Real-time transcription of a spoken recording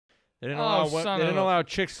They didn't Oh, allow they didn't allow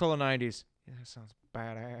chicks till the 90s. Yeah, that sounds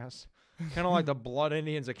badass. Kind of like the Blood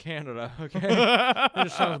Indians of Canada. Okay, it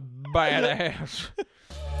just sounds badass.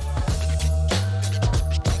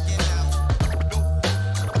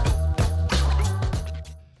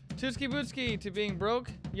 Tooski Bootski to being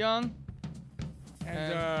broke, young,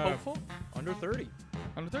 and hopeful. Under 30.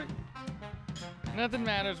 Under 30. Nothing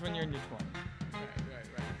matters when you're in your 20s. Right.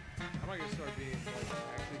 I'm not gonna start being like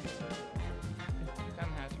actually concerned.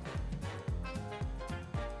 Time has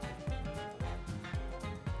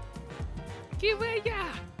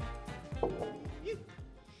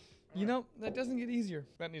You know, that doesn't get easier.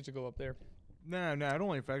 That needs to go up there. No, it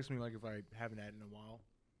only affects me like if I haven't had it in a while.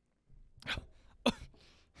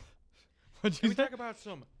 Can we talk about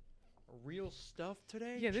some real stuff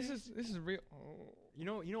today? Yeah, this is real. Oh. You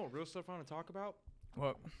know what real stuff I want to talk about?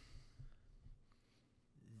 What?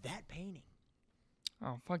 That painting.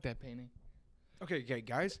 Oh, fuck that painting. Okay,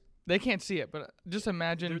 guys. They can't see it, but just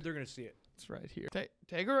imagine. They're gonna see it. It's right here.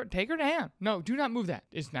 Take her down. No, do not move that.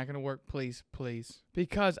 It's not gonna work. Please.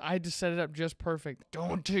 Because I just set it up just perfect.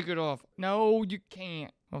 Don't take it off. No, you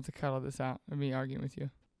can't. I'll have to cut all this out. I'm me arguing with you.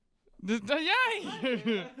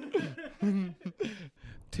 Yay!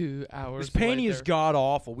 2 hours. This painting is god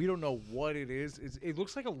awful. We don't know what it is. It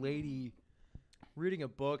looks like a lady reading a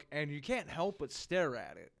book, and you can't help but stare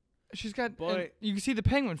at it. She's got. You can see the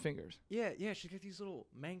penguin fingers. Yeah. She's got these little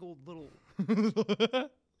mangled little.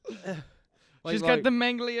 She's got the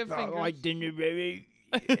manglia fingers. Like dinner, baby.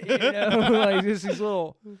 You know, like these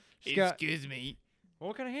little. Excuse me.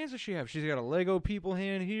 What kind of hands does she have? She's got a Lego people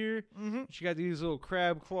hand here. Mm-hmm. She got these little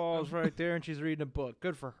crab claws right there, and she's reading a book.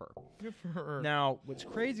 Good for her. Good for her. Now, what's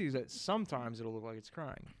crazy is that sometimes it'll look like it's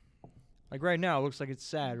crying. Like right now, it looks like it's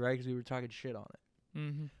sad, right? Because we were talking shit on it.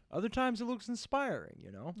 Mm-hmm. Other times, it looks inspiring,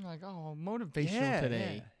 you know? Like, oh, motivational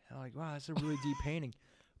today. Yeah. Like, wow, that's a really deep painting.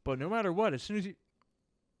 But no matter what, as soon as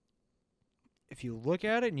if you look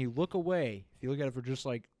at it and you look away, if you look at it for just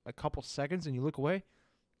like a couple seconds and you look away,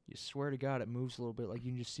 you swear to God, it moves a little bit. Like you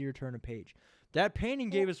can just see her turn a page. That painting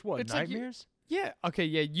gave us what? Nightmares? Yeah. Okay.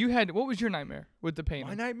 Yeah. You had. What was your nightmare with the painting?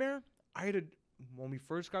 My nightmare? I had when we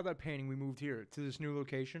first got that painting, we moved here to this new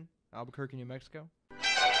location, Albuquerque, New Mexico.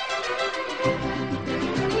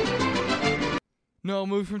 No,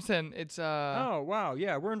 move from Sin. It's Oh wow,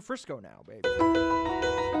 yeah, we're in Frisco now, baby.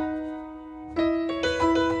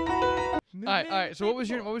 All right. So what was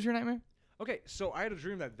your nightmare? Okay, so I had a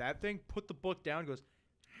dream that thing put the book down, goes.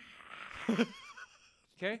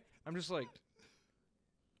 Okay, I'm just like,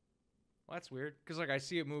 well, that's weird, because like I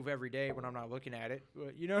see it move every day when I'm not looking at it.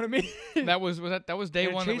 But you know what I mean? that was day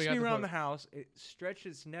one. It chased me around the house. It stretched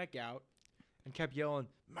its neck out and kept yelling,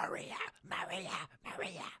 Maria, Maria,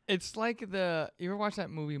 Maria. It's like you ever watch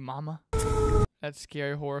that movie Mama? That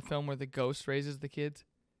scary horror film where the ghost raises the kids.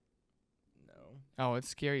 Oh, it's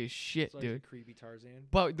scary as shit, it's like dude. The creepy Tarzan.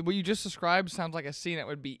 But what you just described sounds like a scene that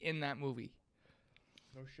would be in that movie.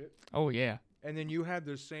 No shit. Oh yeah. And then you had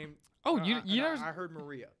the same. Oh, you never. I heard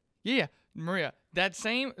Maria. Yeah, Maria. That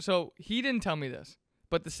same. So he didn't tell me this,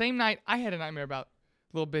 but the same night I had a nightmare about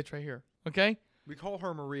little bitch right here. Okay. We call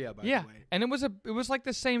her Maria, by the way. And it was like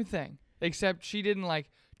the same thing, except she didn't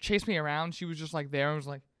like chase me around. She was just like there and was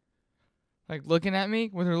like looking at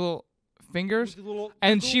me with her little fingers,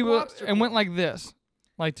 and she went like this,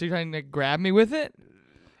 like to trying to grab me with it,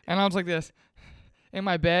 and I was like this in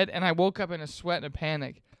my bed, and I woke up in a sweat and a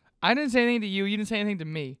panic. I didn't say anything to you. You didn't say anything to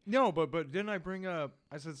me. No, but didn't I bring up?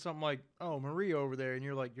 I said something like, "Oh, Maria over there," and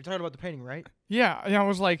you're like, "You're talking about the painting, right?" Yeah, and I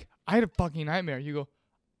was like, "I had a fucking nightmare." You go,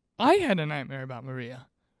 "I had a nightmare about Maria."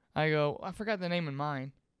 I go, "I forgot the name in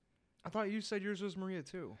mine." I thought you said yours was Maria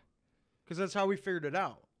too, because that's how we figured it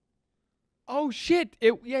out. Oh shit!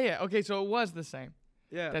 Yeah. Okay, so it was the same.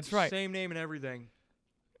 Yeah, that's right. Same name and everything.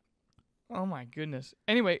 Oh my goodness.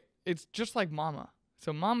 Anyway, it's just like Mama.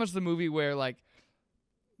 So Mama's the movie where like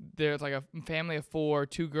there's like a family of 4,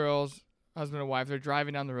 2 girls, husband and wife. They're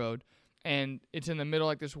driving down the road, and it's in the middle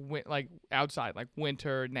like this like outside, like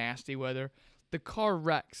winter, nasty weather. The car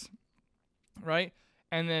wrecks, right?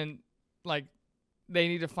 And then like they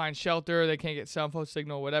need to find shelter. They can't get cell phone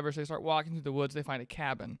signal, whatever. So they start walking through the woods. They find a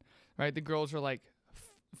cabin. Right, the girls are like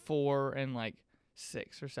 4 and like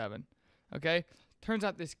 6 or 7. Okay, turns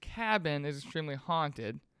out this cabin is extremely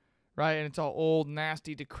haunted, right? And it's all old,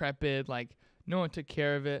 nasty, decrepit. Like no one took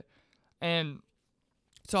care of it, and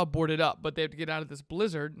it's all boarded up. But they have to get out of this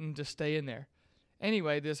blizzard and just stay in there.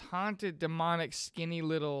 Anyway, this haunted, demonic, skinny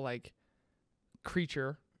little like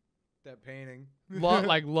creature. That painting.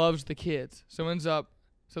 Loves the kids. So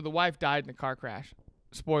the wife died in a car crash.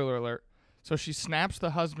 Spoiler alert. So she snaps the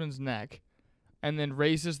husband's neck and then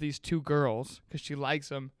raises these 2 girls because she likes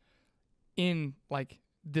them in like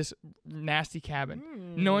this nasty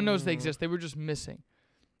cabin. No one knows they exist. They were just missing.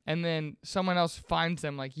 And then someone else finds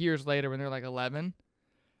them like years later when they're like 11,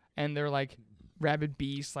 and they're like rabid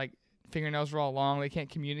beasts, like fingernails are all long. They can't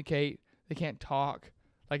communicate. They can't talk.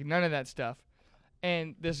 Like none of that stuff.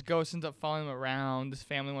 And this ghost ends up following them around. This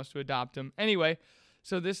family wants to adopt him. Anyway,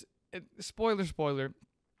 so this spoiler,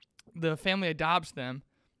 the family adopts them,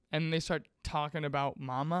 and they start talking about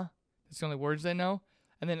mama. It's the only words they know.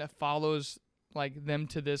 And then it follows like them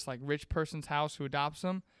to this like rich person's house who adopts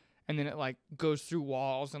them, and then it like goes through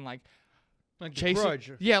walls and like chases.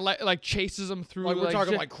 Grudge. Yeah, like chases them through. Like we're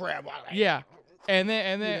talking like crab. Yeah, and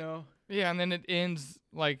then you know? Yeah, and then it ends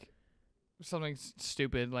like something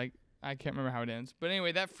stupid. Like I can't remember how it ends, but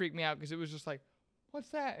anyway, that freaked me out because it was just like, what's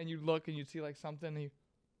that? And you look and you see like something. And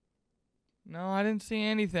no, I didn't see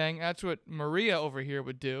anything. That's what Maria over here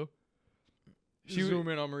would do. She zoom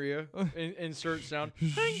in on Maria. Insert sound. Hang,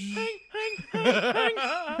 hang, hang, hang,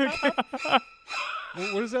 hang.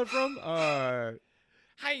 What is that from?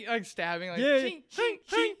 Like stabbing. Like, yeah. Ching, Hang, ching,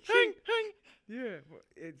 hang, ching, hang, hang.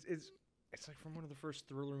 Yeah. It's like from one of the first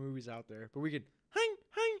thriller movies out there. But we could hang,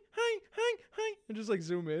 hang, hang, hang, hang, and just like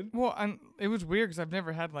zoom in. Well, and it was weird because I've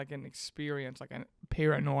never had like an experience, like a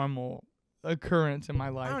paranormal occurrence in my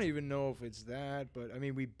life. I don't even know if it's that, but I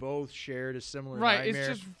mean, we both shared a similar right,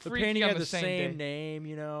 nightmare. it's just the freaky painting on had the the same day. name,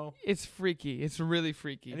 you know. It's freaky. It's really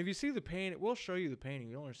freaky. And if you see the painting, we'll show you the painting.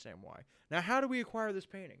 You'll understand why. Now, how do we acquire this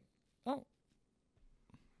painting? Oh,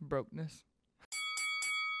 brokenness.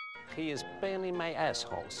 He is barely my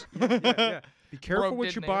assholes. Yeah. Be careful Broke, what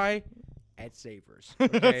didn't you they? buy at Savers.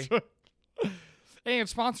 Okay. And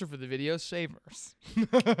sponsor for the video, Savers.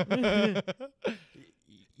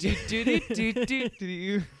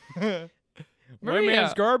 My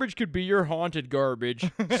man's garbage could be your haunted garbage.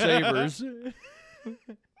 Savers.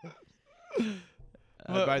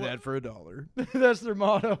 I'd buy that for $1. That's their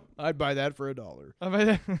motto. I'd buy that for $1. I buy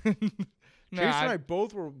that. Jason and I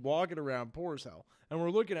both were walking around poor as hell, and we're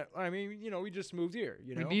looking at. I mean, you know, we just moved here.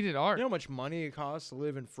 You know, we needed art. You know how much money it costs to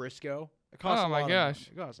live in Frisco? It costs Oh my gosh,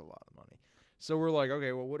 it costs a lot of money. So we're like,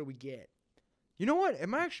 okay, well, what do we get? You know what? It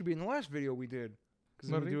might actually be in the last video we did,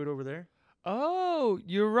 because we do it over there. Oh,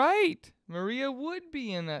 you're right. Maria would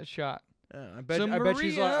be in that shot. I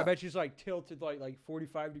bet she's like tilted like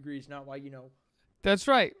 45 degrees, not like, you know. That's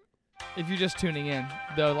right. If you're just tuning in,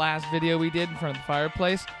 the last video we did in front of the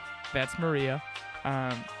fireplace, that's Maria.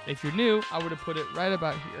 If you're new, I would have put it right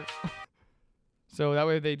about here. So that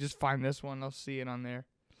way they just find this one, they'll see it on there.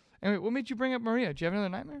 Anyway, what made you bring up Maria? Do you have another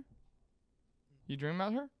nightmare? You dream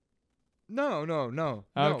about her? No.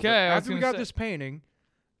 Okay. After we got this painting,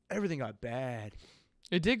 everything got bad.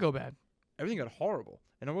 It did go bad. Everything got horrible.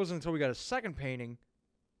 And it wasn't until we got a second painting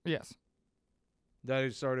Yes. that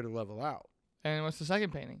it started to level out. And what's the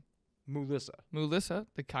second painting? MOO-Lissa. MOO-Lissa,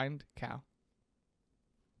 the kind cow.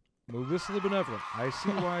 MOO-Lissa the benevolent. I see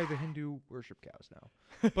why the Hindu worship cows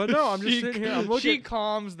now. But no, I'm just sitting here. I'm looking. She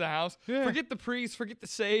calms the house. Yeah. Forget the priest. Forget the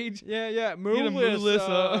sage. Yeah.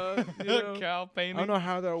 MOO-Lissa. You know, Cow painting. I don't know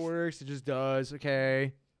how that works. It just does.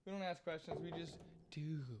 Okay. We don't ask questions. We just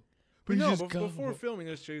do. But We no, just go. before filming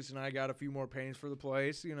this, Jason and I got a few more paintings for the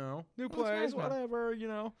place. You know, new That's place, nice, man. whatever. You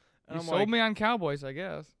know. And You I'm sold like, me on Cowboys, I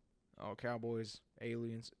guess. oh, cowboys,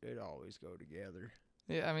 aliens, it always go together.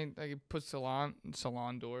 Yeah, I mean, like you put salon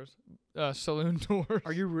doors, saloon doors.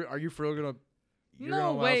 Are you for real gonna? You're No gonna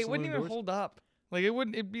allow way, it saloon wouldn't even doors? hold up. Like it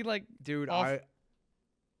wouldn't. It'd be like, Dude, off.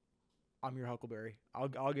 I'm your Huckleberry.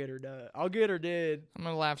 I'll get her done. I'll get her did. I'm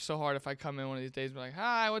gonna laugh so hard if I come in one of these days and be like,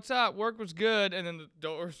 "Hi, what's up? Work was good," and then the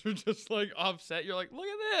doors are just like offset. You're like, "Look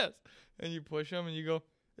at this," and you push them and you go,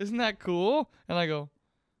 "Isn't that cool?" And I go,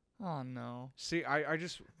 "Oh no." See, I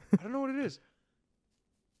don't know what it is.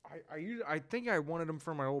 I think I wanted them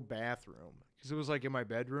for my old bathroom because it was like in my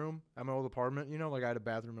bedroom at my old apartment. You know, like I had a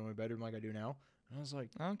bathroom in my bedroom like I do now. And I was like,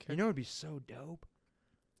 Okay. you know, it'd be so dope.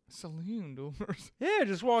 Saloon doors. Yeah,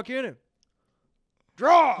 just walk in and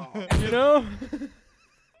draw. You know,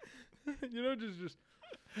 just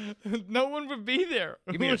No one would be there.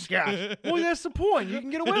 give me a scotch. Well, that's the point. You can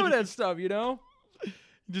get away with that stuff. You know,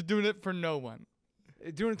 Just doing it for no one.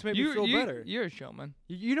 doing it to make me feel better. You're a showman.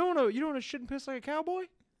 You don't want to shit and piss like a cowboy.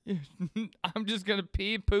 I'm just gonna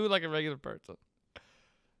pee and poo like a regular person.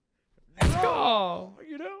 Let's go.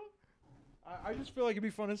 You know, I just feel like it'd be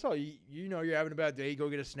fun as hell. You know, you're having a bad day. You go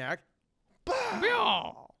get a snack. Yeah.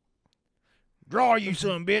 Draw, you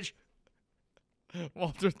son of a bitch.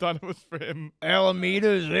 Walter thought it was for him. Alameda,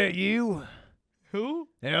 is that you? Who?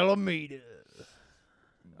 Alameda.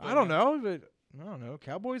 I don't know, but I don't know.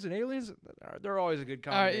 Cowboys and aliens, they're always a good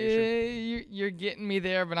combination. You're getting me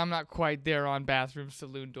there, but I'm not quite there on bathroom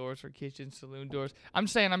saloon doors or kitchen saloon doors. I'm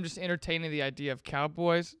saying I'm just entertaining the idea of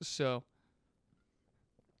cowboys, so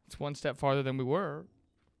it's one step farther than we were.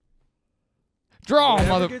 Draw,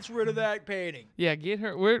 Whoever gets rid of that painting. Yeah, get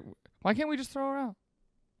her. Why can't we just throw her out?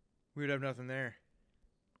 We'd have nothing there.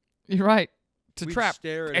 You're right. It's a We'd trap.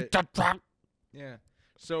 Stare at It's a trap. Yeah.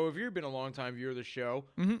 So if you've been a long time viewer of the show,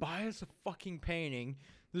 Mhm. buy us a fucking painting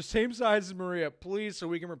the same size as Maria, please, so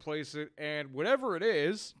we can replace it. And whatever it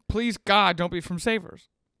is, Please, God, don't be from Savers.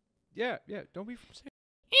 yeah, don't be from.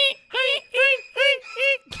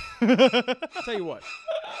 I'll tell you what.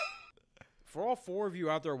 For all 4 of you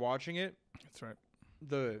out there watching it, That's right.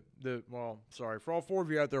 for all 4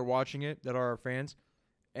 of you out there watching it that are our fans,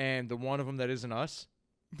 and the one of them that isn't us,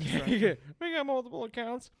 Right. we got multiple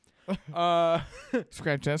accounts.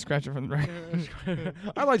 Scratch it from the record.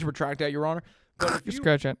 I'd like to retract that, Your Honor. But if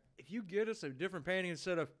Scratch it. if you get us a different painting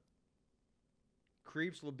instead of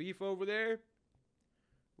Creeps LaBeef over there,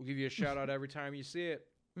 we'll give you a shout out every time you see it.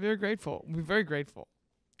 Very grateful. We're very grateful.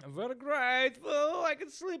 I'm very grateful. I can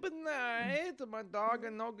sleep at night. And my dog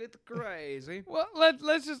and don't get crazy. Well,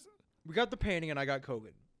 let's just. We got the painting, and I got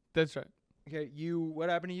COVID. That's right. Okay, what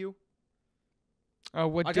happened to you?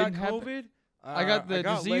 What I didn't got happen? COVID. I got the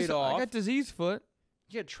disease. Laid off. I got disease foot.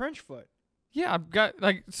 Yeah, trench foot. Yeah, I've got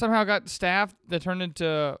somehow got staph that turned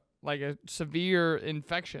into like a severe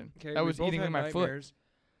infection Okay, that we was both eating had in my foot. nightmares.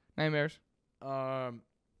 Nightmares. Should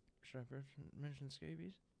I mention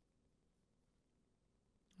scabies?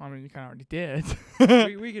 I mean, you kind of already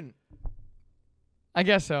did. we can. I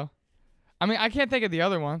guess so. I mean, I can't think of the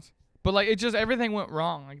other ones, but like it just everything went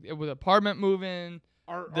wrong. Like with apartment moving.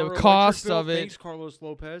 The Our cost electric bill, of it. Thanks, Carlos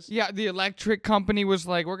Lopez. Yeah, the electric company was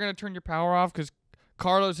like, "We're gonna turn your power off because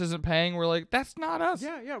Carlos isn't paying." We're like, "That's not us."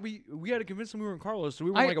 Yeah. We had to convince them we were in Carlos, so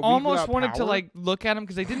we were I like a week almost without wanted to power. like look at them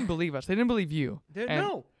because they didn't believe us. They didn't believe you.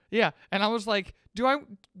 No. Yeah, and I was like, "Do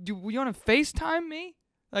you want to FaceTime me?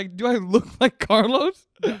 Like, do I look like Carlos?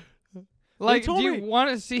 Like, do told you me. want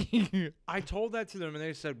to see?" I told that to them, and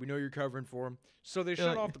they said, "We know you're covering for him." So they shut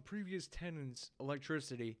like- off the previous tenant's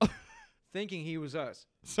electricity, thinking he was us.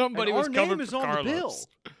 Somebody And was our covering name is for on Carlos. the bill.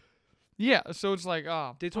 Yeah, so it's like,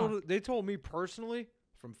 They told me personally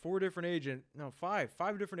from 5 different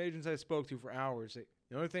agents I spoke to for hours.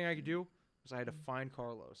 The only thing I could do was I had to find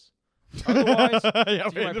Carlos. Otherwise, yeah, to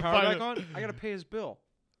we get my had to power find back it. on, I gotta pay his bill.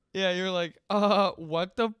 Yeah, you're like,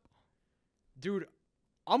 what the? Dude,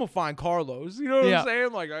 I'm gonna find Carlos. You know what Yeah. I'm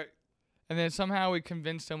saying? Like And then somehow we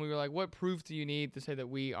convinced them. We were like, "What proof do you need to say that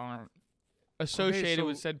we aren't associated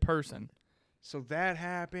with so- said person?" So that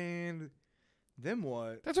happened. Then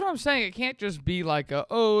what? That's what I'm saying. It can't just be like,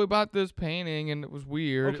 we bought this painting and it was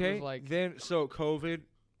weird. Okay. It was like, Then COVID,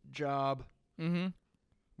 job,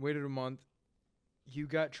 waited a month. You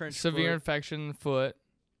got trench severe foot. infection in the foot.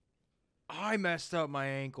 I messed up my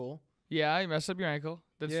ankle. Yeah, you messed up your ankle.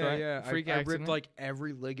 That's yeah, right. Yeah. Freak I accident. ripped like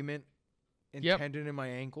every ligament and Yep. tendon in my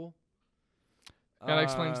ankle. That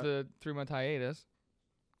explains the 3-month hiatus.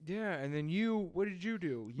 Yeah, and then what did you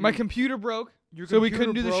do? My computer broke, Your so we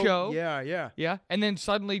computer couldn't do the broke. show. Yeah. Yeah, and then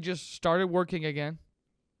suddenly just started working again,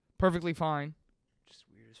 perfectly fine. Just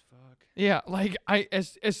weird as fuck. Yeah, like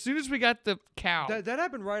as soon as we got the cow. That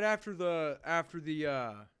happened right after the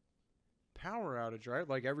power outage, right?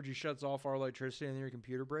 Like Evergy shuts off our electricity and then your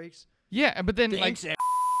computer breaks. Yeah, but then Thanks, like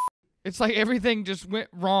it's like everything just went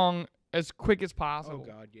wrong as quick as possible.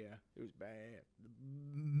 Oh god, yeah. It was bad.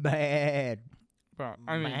 Bad. But,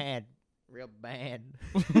 I mean, bad. Real bad.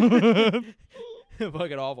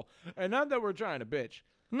 Fucking awful. And not that we're trying to bitch.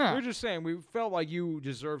 no. We're just saying we felt like you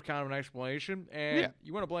deserved kind of an explanation, and Yeah.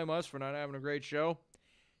 you want to blame us for not having a great show.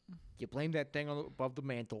 You blame that thing above the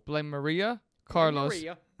mantle. Blame Maria, Carlos,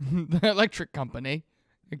 Maria. the electric company.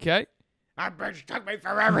 Okay. I bet you took me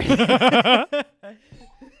forever.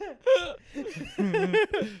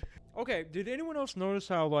 Okay, did anyone else notice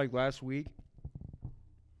how, like, last week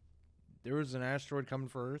there was an asteroid coming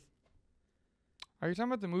for Earth? Are you talking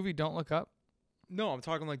about the movie Don't Look Up? No, I'm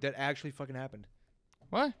talking like that actually fucking happened.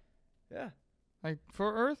 What? Yeah. Like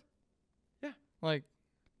for Earth? Yeah. Like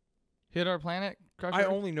hit our planet? Crush I Earth?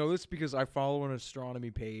 only know this because I follow an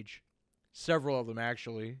astronomy page. Several of them,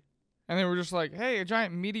 actually. And they were just like, hey, a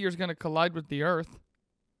giant meteor's going to collide with the Earth.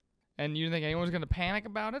 And you think anyone's going to panic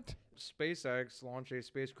about it? SpaceX launched a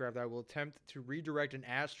spacecraft that will attempt to redirect an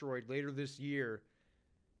asteroid later this year.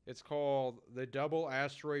 It's called the Double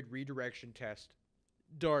Asteroid Redirection Test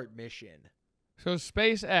DART mission. So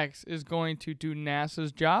SpaceX is going to do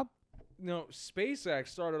NASA's job? No, SpaceX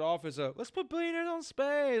started off as let's put billionaires on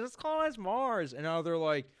space, let's colonize Mars. And now they're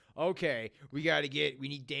like, okay, we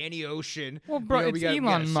need Danny Ocean. Well, bro, we it's gotta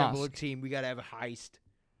Elon assemble a Musk. team. We gotta have a heist.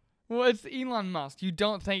 Well, it's Elon Musk. You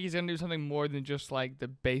don't think he's gonna do something more than just like the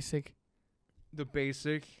basic? The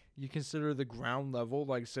basic. You consider the ground level,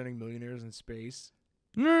 like sending millionaires in space.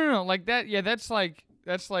 No. Like that. Yeah, that's like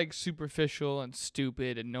superficial and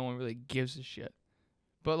stupid, and no one really gives a shit.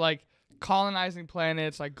 But like colonizing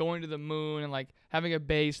planets, like going to the moon and like having a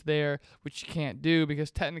base there, which you can't do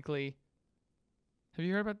because technically. Have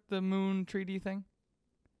you heard about the moon treaty thing?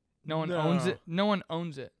 No one owns it. No one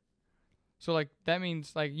owns it. So like that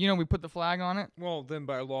means like we put the flag on it. Well, then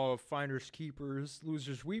by law of finders keepers,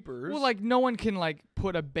 losers weepers. Well, like no one can like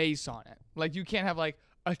put a base on it. Like you can't have like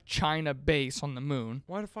a China base on the moon.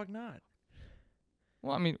 Why the fuck not?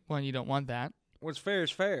 Well, I mean, you don't want that. What's fair is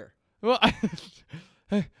fair. Well,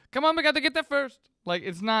 come on, we got to get there first. Like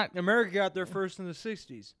it's not. America got there first in the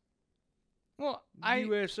 60s. Well,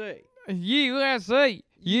 USA. USA.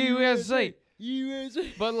 USA.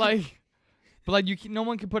 But like no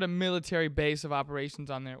one can put a military base of operations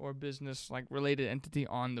on there or business like related entity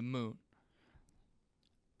on the moon.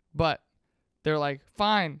 But they're like,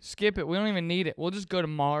 fine, skip it. We don't even need it. We'll just go to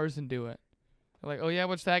Mars and do it. They're like, oh yeah,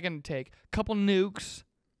 what's that gonna take? Couple nukes,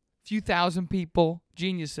 few thousand people,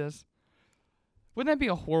 geniuses. Wouldn't that be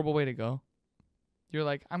a horrible way to go? You're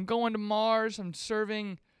like, I'm going to Mars. I'm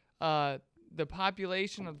serving the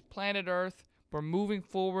population of planet Earth. We're moving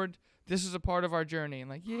forward. This is a part of our journey. And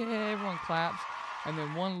like, yeah, everyone claps. And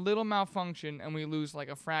then one little malfunction, and we lose like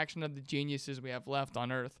a fraction of the geniuses we have left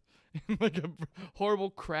on Earth. Like a horrible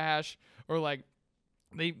crash, or like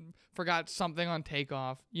they forgot something on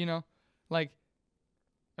takeoff. Like,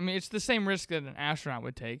 I mean, it's the same risk that an astronaut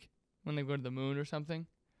would take when they go to the moon or something.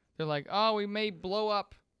 They're like, oh, we may blow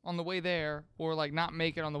up on the way there, or like not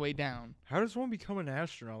make it on the way down. How does one become an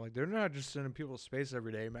astronaut? Like, they're not just sending people to space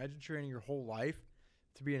every day. Imagine training your whole life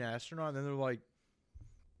to be an astronaut, and then they're like,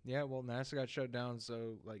 yeah, well, NASA got shut down,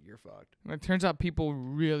 so like you're fucked. And it turns out people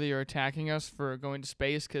really are attacking us for going to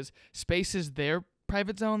space because space is their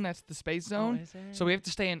private zone. That's the space zone. So we have to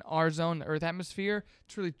stay in our zone, the Earth atmosphere.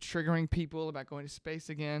 It's really triggering people about going to space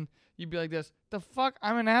again. You'd be like this, the fuck?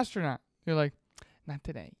 I'm an astronaut. You're like, not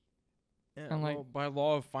today. Yeah, And like, well, by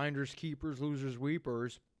law of finders, keepers, losers,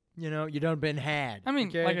 weepers, you done been had. I mean,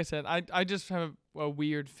 okay? like I said, I just have a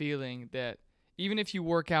weird feeling that even if you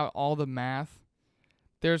work out all the math,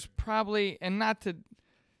 there's probably, and not to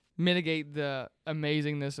mitigate the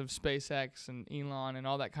amazingness of SpaceX and Elon and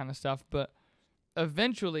all that kind of stuff, but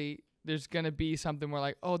eventually there's going to be something where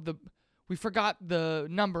like, oh, we forgot the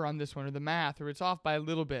number on this one or the math, or it's off by a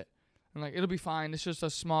little bit. And like, it'll be fine. It's just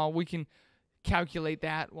we can calculate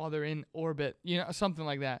that while they're in orbit, something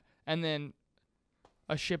like that. And then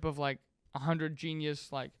a ship of like 100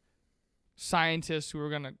 genius like scientists who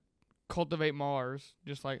are going to cultivate Mars,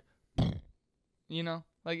 just like,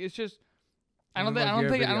 like it's just, I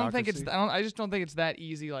just don't think it's that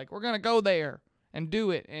easy. Like, we're going to go there and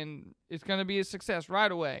do it, and it's going to be a success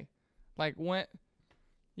right away. Like, when,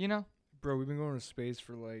 Bro, we've been going to space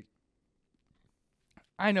for like,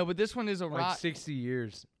 I know, but this one is like 60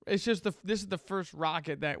 years. It's just this is the first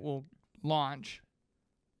rocket that will launch,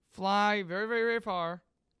 fly very, very, very far,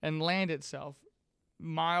 and land itself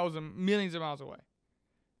miles and millions of miles away.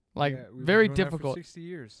 Like, Yeah, we've very been doing that for difficult. 60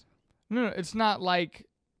 years. No, it's not like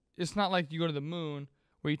you go to the moon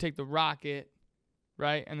where you take the rocket,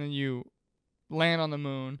 right, and then you land on the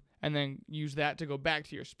moon and then use that to go back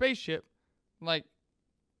to your spaceship. Like,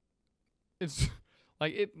 it's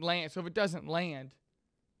like it lands. So if it doesn't land,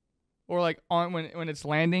 or like on when it's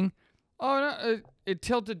landing, it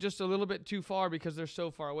tilted just a little bit too far because they're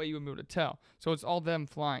so far away you wouldn't be able to tell. So it's all them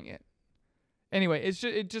flying it. Anyway,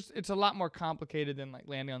 it's a lot more complicated than like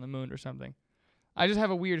landing on the moon or something. I just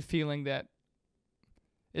have a weird feeling that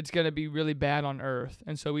it's going to be really bad on Earth.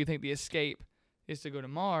 And so we think the escape is to go to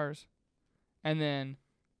Mars. And then,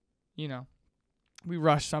 we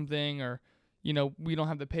rush something, or, we don't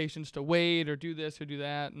have the patience to wait or do this or do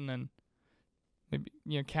that. And then maybe,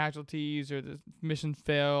 casualties, or the mission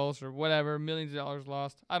fails or whatever, millions of dollars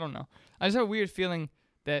lost. I don't know. I just have a weird feeling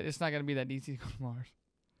that it's not going to be that easy to go to Mars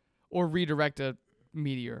or redirect a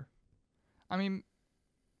meteor. I mean,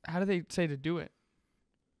 how do they say to do it?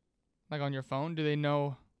 Like on your phone? Do they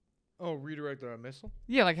know? Oh, redirect a missile?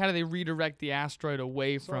 Yeah, like how do they redirect the asteroid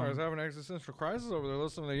away Sorry, I from? was having an existential crisis over there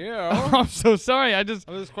listening to you. I'm so sorry. I was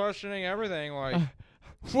just questioning everything. Like,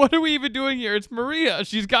 what are we even doing here? It's Maria.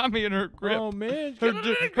 She's got me in her grip. oh man,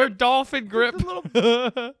 Her dolphin grip.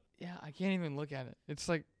 little- Yeah, I can't even look at it. It's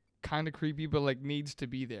like kind of creepy, but like needs to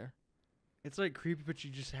be there. It's like creepy, but you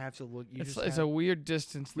just have to look. It's a weird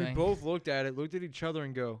distance We thing. both looked at each other,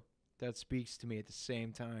 and go, that speaks to me at the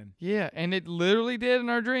same time. Yeah, and it literally did in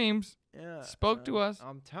our dreams. Yeah, Spoke to us.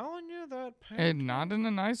 I'm telling you that. And not in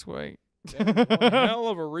a nice way. That was one hell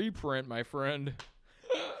of a reprint, my friend.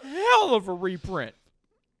 Hell of a reprint.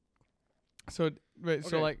 So, wait,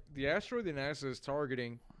 so Okay, like the asteroid that NASA is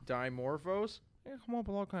targeting, Dimorphos. Yeah, come up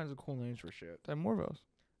with all kinds of cool names for shit. Dimorphos.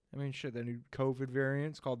 I mean, shit, that new COVID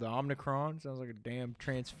variant's called the Omicron. Sounds like a damn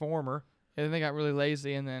transformer. And then they got really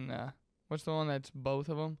lazy, and then what's the one that's both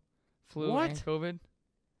of them? Flu What? and COVID.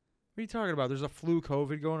 What are you talking about? There's a flu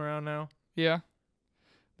COVID going around now. Yeah.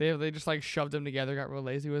 They just like shoved them together, got real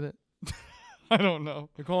lazy with it. I don't know.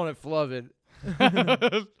 They're calling it Fluvid.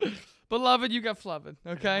 Beloved, you got fluvid,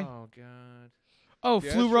 okay? Oh, God. Oh, The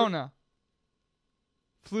Flu-Rona.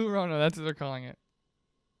 Flu-Rona, that's what they're calling it.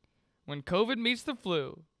 When COVID meets the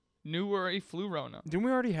flu, new worry, Flu-Rona. Didn't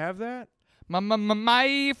we already have that?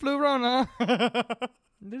 My Flu-Rona.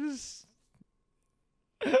 This is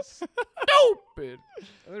stupid.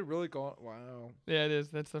 Are they really calling? Wow. Yeah, it is.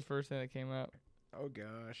 That's the first thing that came up. Oh,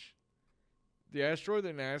 gosh. The asteroid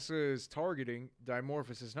that NASA is targeting,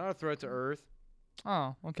 Dimorphos, is not a threat to Earth,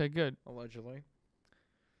 Oh, okay, good. allegedly.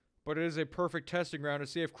 But it is a perfect testing ground to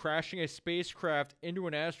see if crashing a spacecraft into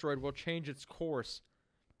an asteroid will change its course.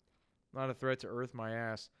 Not a threat to Earth, my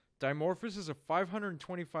ass. Dimorphos is a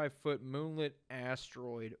 525-foot moonlit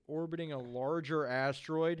asteroid orbiting a larger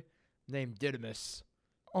asteroid named Didymus.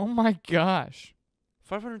 Oh my gosh.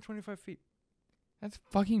 525 feet. That's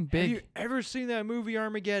fucking Have big. you ever seen that movie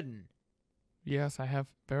Armageddon? Yes, I have.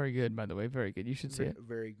 Very good, by the way. Very good. You should see it.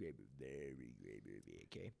 Very great movie.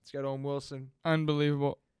 Okay. It's got Owen Wilson.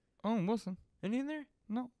 Unbelievable. Oh, Wilson. Any in there?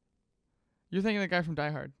 No. You're thinking of the guy from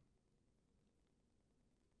Die Hard.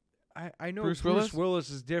 I know Bruce Bruce Willis? Willis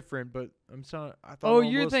is different, but I'm sorry. I thought Oh, Owen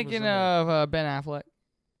you're Wilson was thinking in there. of Ben Affleck.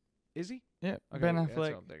 Is he? Yeah, Okay, Ben that's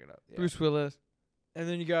what Affleck. I'm thinking of. Yeah. Bruce Willis. And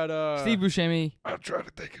then you got Steve Buscemi. I tried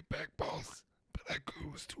to take it back, boss, but I knew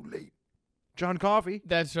it was too late. John Coffey.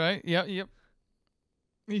 That's right. Yep.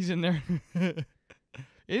 He's in there.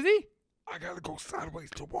 Is he? I gotta go sideways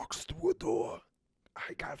to walk through a door.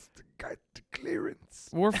 I got the clearance.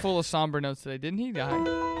 We're full of somber notes today. Didn't he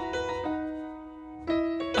die?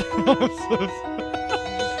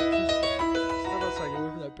 Step outside, get away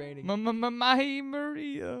from that painting. My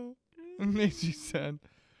Maria. Makes you sad.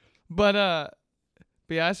 But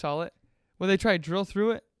yeah, I saw it. Well, they tried to drill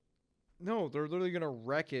through it. No, they're literally gonna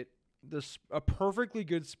wreck it. A perfectly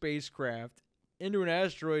good spacecraft into an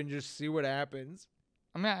asteroid and just see what happens.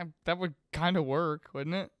 I mean, that would kind of work,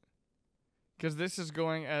 wouldn't it? Because this is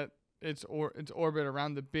going at its orbit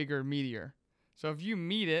around the bigger meteor. So if you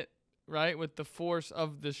meet it, right, with the force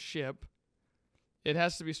of the ship, it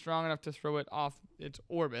has to be strong enough to throw it off its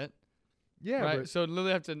orbit. Yeah, right? but So it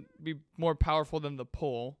literally have to be more powerful than the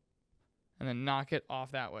pull and then knock it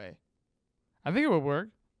off that way. I think it would work.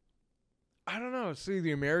 I don't know. See,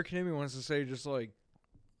 the American in me wants to say just like,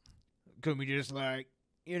 could we just like,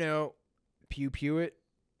 pew it?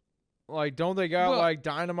 Like, don't they got Well- like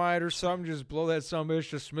dynamite or something? Just blow that son of a bitch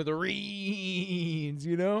to smithereens,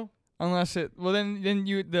 Unless it, well then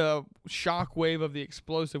the shock wave of the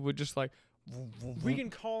explosive would just like, We can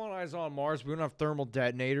colonize on Mars, but we don't have thermal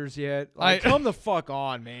detonators yet. Like, I- come the fuck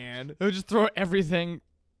on, man. it would just throw everything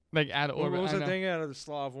like out of What orbit. was I that know. thing out of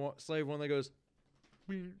the slave one that goes,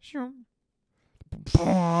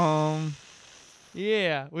 Boom.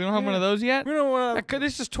 Yeah, we don't have one of those yet. we don't want to.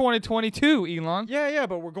 This is 2022, Elon. Yeah,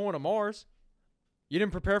 but we're going to Mars. You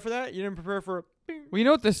didn't prepare for that? You didn't prepare for. Well, you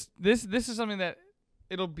know what this is something that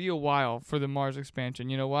it'll be a while for the Mars expansion.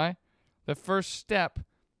 You know why? The first step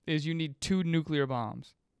is you need 2 nuclear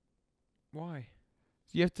bombs. Why?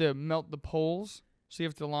 You have to melt the poles, so you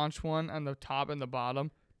have to launch one on the top and the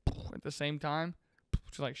bottom at the same time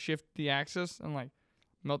to like shift the axis and like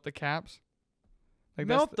melt the caps. Like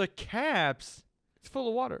Melt the caps. it's full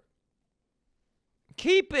of water.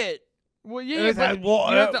 Keep it. Well, yeah, that but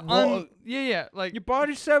water- you have to water- yeah, like Your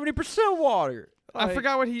body's 70% water. I Like,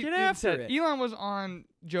 forgot what he get he after said. it. Elon was on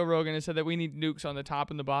Joe Rogan and said that we need nukes on the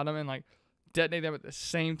top and the bottom and like detonate them at the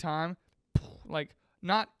same time, like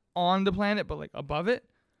not on the planet but like above it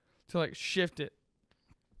to like shift it.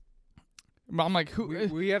 But I'm like, who?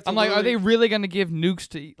 We have to. I'm like, are they literally- really gonna give nukes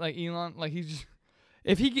to like Elon? Like he's just,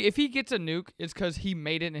 if he gets a nuke, it's because he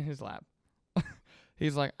made it in his lab.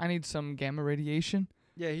 He's like, I need some gamma radiation.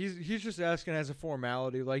 Yeah, he's just asking as a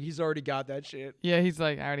formality. Like, he's already got that shit. Yeah, he's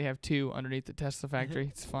like, I already have 2 underneath the Tesla factory.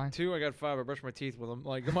 It's fine. 2, I got 5. I brushed my teeth with them.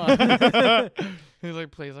 Like, come on. He's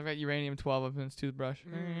like, please, I've got uranium-12 up in his toothbrush.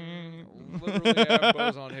 Literally have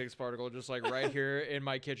boson Higgs particle just like right here in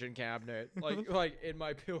my kitchen cabinet. Like in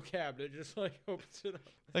my pill cabinet, just like opens it up.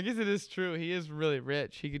 I guess it is true. He is really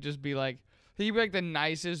rich. He could just be like, the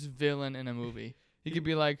nicest villain in a movie. He could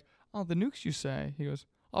be like, oh, the nukes you say. He goes,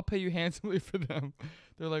 I'll pay you handsomely for them.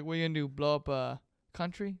 They're like, what are you going to do, blow up a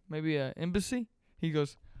country? Maybe an embassy? He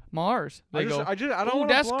goes, Mars. They go, I don't ooh, want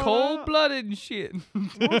that's cold-blooded and shit. Why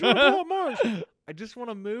don't you wanna blow up Mars? I just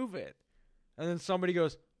want to move it. And then somebody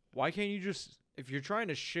goes, why can't you just, if you're trying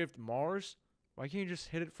to shift Mars, why can't you just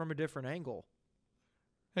hit it from a different angle?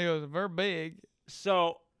 He goes, very big.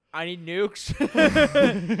 So, I need nukes.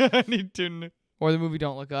 I need to. Or the movie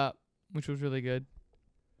Don't Look Up, which was really good.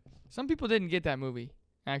 Some people didn't get that movie,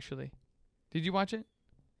 actually. Did you watch it?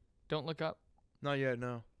 Don't Look Up? Not yet,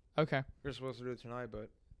 no. Okay. We're supposed to do it tonight, but.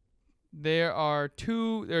 There are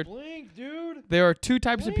 2. Blink, dude. There are 2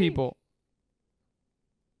 types of Blink. people.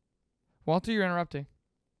 Walter, you're interrupting.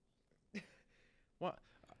 What?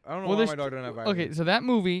 I don't know Well, why there's my dog doesn't have eyes. Okay, so that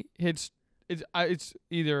movie it's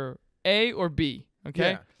either A or B.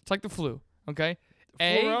 Okay, Yeah. it's like the flu. Okay,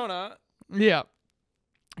 A. Florona. Yeah.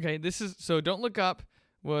 Okay, this is so. Don't Look Up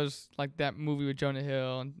was like that movie with Jonah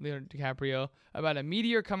Hill and Leonardo DiCaprio about a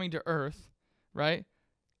meteor coming to Earth, right?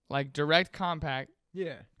 Like direct contact,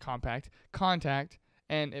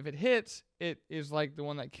 and if it hits, it is like the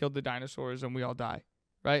one that killed the dinosaurs and we all die,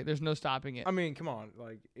 right? There's no stopping it. I mean, come on.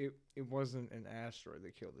 Like, it wasn't an asteroid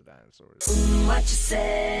that killed the dinosaurs. What you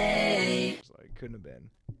say? It's like, couldn't have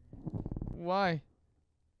been. Why?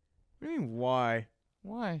 What do you mean, why?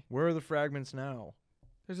 Why? Where are the fragments now?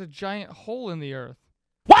 There's a giant hole in the Earth.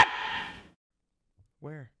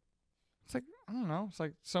 Where? It's like, I don't know. It's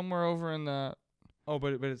like somewhere over in the... Oh,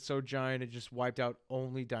 but it's so giant it just wiped out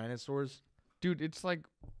only dinosaurs? Dude, it's like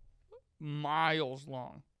miles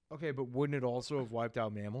long. Okay, but wouldn't it also have wiped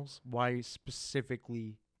out mammals? Why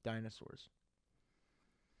specifically dinosaurs?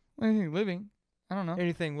 Anything living. I don't know.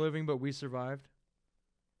 Anything living, but we survived?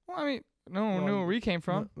 Well, I mean, no one knew where we came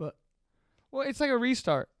from. What? Well, it's like a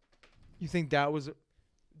restart. You think that was...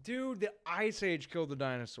 Dude, the Ice Age killed the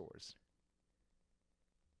dinosaurs.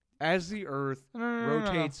 As the Earth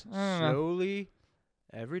rotates slowly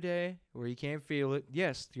every day where you can't feel it.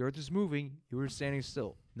 Yes, the Earth is moving. You were standing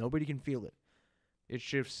still. Nobody can feel it. It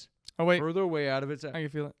shifts further away out of its... I can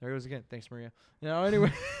feel it. There it goes again. Thanks, Maria. Now,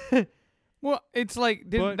 anyway. Well, it's like,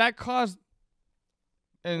 that caused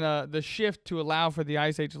the shift to allow for the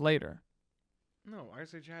Ice Age later. No,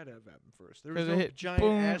 Ice Age had to have happened first. There was 'Cause it no hit, giant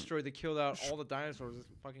boom. asteroid that killed out all the dinosaurs. It's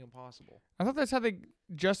fucking impossible. I thought that's how they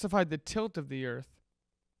justified the tilt of the Earth.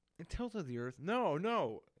 It tilted the Earth.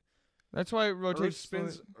 No. That's why it rotates. Earth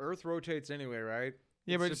spins. Earth rotates anyway, right?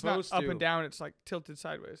 Yeah, but it's not supposed up to. and down. It's like tilted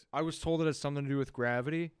sideways. I was told it has something to do with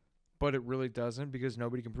gravity, but it really doesn't because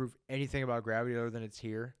nobody can prove anything about gravity other than it's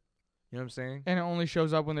here. You know what I'm saying? And it only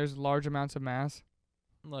shows up when there's large amounts of mass.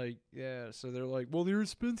 Like, yeah, so they're like, well, the Earth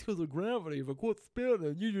spins because of gravity. If it quits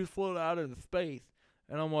spinning, you just float out into space.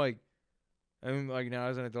 And I'm like, now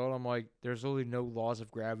as an adult, I'm like, there's literally no laws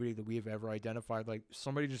of gravity that we have ever identified. Like,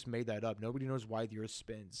 somebody just made that up. Nobody knows why the Earth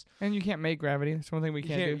spins. And you can't make gravity. That's one thing we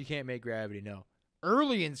can't do. You can't make gravity, no.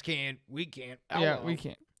 Aliens can. We can't. Yeah, we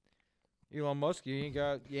can't. Elon Musk, you ain't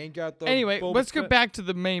got the... Anyway, Boba let's get Fett. back to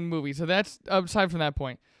the main movie. So that's aside from that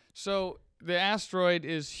point. So the asteroid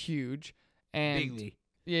is huge. And Bigly.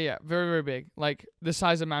 Yeah, very, very big. Like the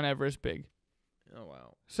size of Mount Everest big. Oh,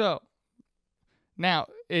 wow. So now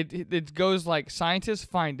it goes like scientists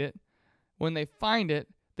find it. When they find it,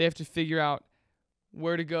 they have to figure out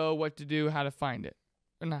where to go, what to do, how to find it.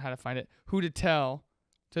 Or not how to find it, who to tell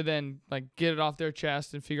to then like get it off their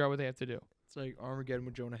chest and figure out what they have to do. It's like Armageddon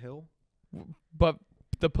with Jonah Hill. But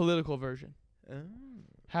the political version. Oh.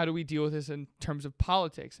 How do we deal with this in terms of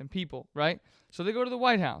politics and people, right? So they go to the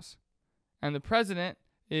White House, and the president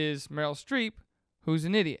is Meryl Streep, who's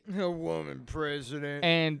an idiot. A woman president.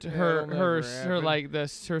 And That'll never happen.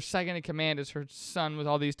 her second in command is her son with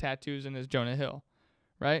all these tattoos and is Jonah Hill,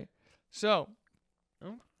 right? So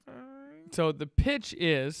the pitch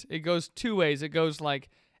is, it goes two ways. It goes like,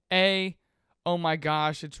 A, oh my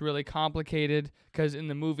gosh, it's really complicated, because in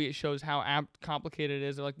the movie it shows how complicated it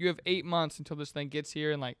is. They're like, you have 8 months until this thing gets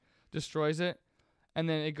here and like destroys it. And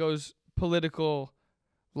then it goes political,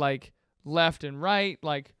 like left and right,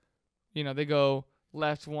 like, you know, they go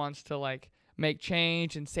left wants to like make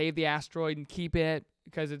change and save the asteroid and keep it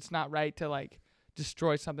because it's not right to like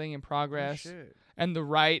destroy something in progress. Shit. And the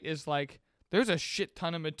right is like, there's a shit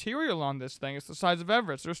ton of material on this thing. It's the size of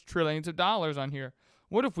Everest. There's trillions of dollars on here.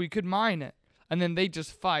 What if we could mine it? And then they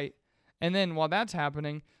just fight. And then while that's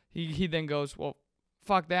happening, he then goes, well,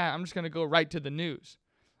 fuck that. I'm just going to go right to the news.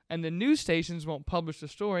 And the news stations won't publish the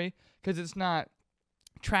story because it's not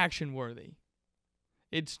traction worthy.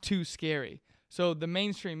 It's too scary. So the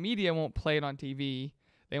mainstream media won't play it on TV.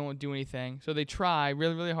 They won't do anything. So they try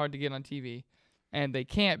really, really hard to get on TV. And they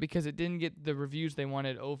can't because it didn't get the reviews they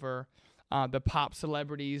wanted over the pop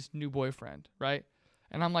celebrity's new boyfriend, right?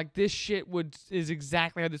 And I'm like, this shit is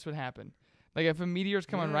exactly how this would happen. Like, if a meteor's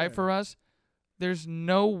coming right for us, there's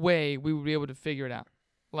no way we would be able to figure it out.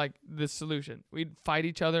 Like, the solution. We'd fight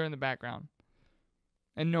each other in the background.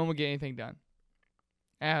 And no one would get anything done.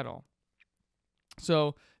 At all.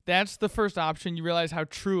 So, that's the first option. You realize how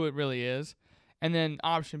true it really is. And then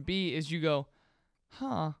option B is you go,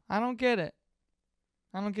 I don't get it.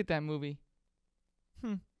 I don't get that movie.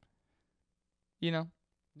 You know?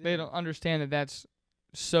 Yeah. They don't understand that that's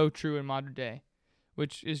so true in modern day.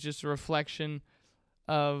 Which is just a reflection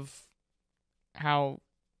of how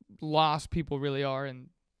lost people really are and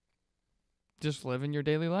just living your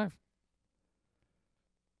daily life.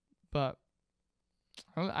 But,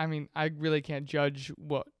 I mean, I really can't judge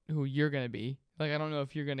who you're going to be. Like, I don't know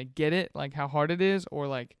if you're going to get it, like how hard it is, or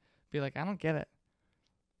like be like, I don't get it.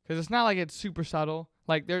 Because it's not like it's super subtle.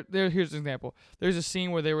 Like, here's an example. There's a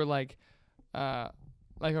scene where they were like a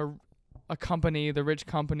company, the rich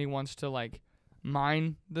company wants to like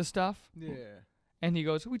mine the stuff. Yeah. And he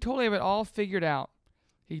goes, we totally have it all figured out.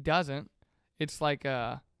 He doesn't. It's like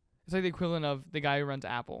the equivalent of the guy who runs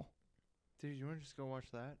Apple. Dude, you want to just go watch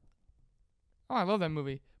that? Oh, I love that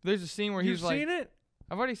movie. There's a scene where he's like... You've seen it?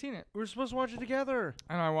 I've already seen it. We're supposed to watch it together.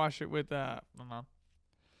 I know, I watched it with my mom.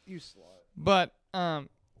 You slut.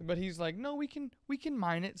 But he's like, no, we can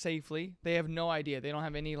mine it safely. They have no idea. They don't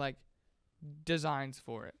have any like designs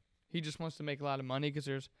for it. He just wants to make a lot of money because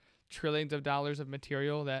there's trillions of dollars of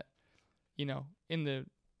material that, you know, in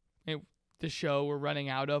the show we're running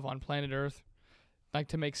out of on planet Earth, like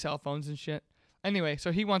to make cell phones and shit. Anyway,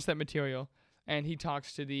 so he wants that material, and he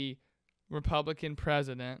talks to the Republican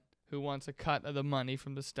president who wants a cut of the money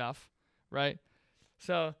from the stuff, right?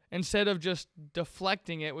 So instead of just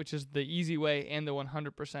deflecting it, which is the easy way and the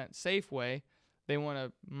 100% safe way, they want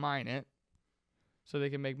to mine it so they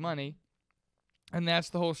can make money. And that's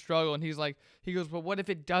the whole struggle. And he goes, but what if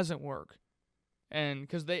it doesn't work? And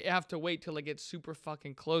because they have to wait till it gets super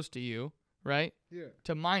fucking close to you, right? Yeah.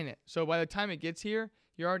 To mine it. So by the time it gets here,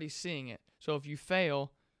 you're already seeing it. So if you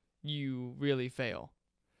fail, you really fail.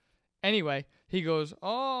 Anyway, he goes,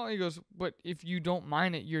 but if you don't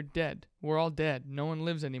mine it, you're dead. We're all dead. No one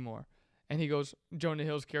lives anymore. And he goes, Jonah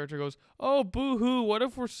Hill's character goes, oh, boo-hoo, what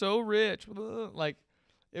if we're so rich? Like,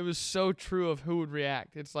 it was so true of who would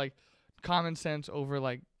react. It's like common sense over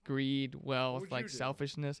like greed, wealth, like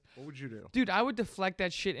selfishness. What would you do? Dude, I would deflect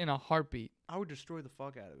that shit in a heartbeat. I would destroy the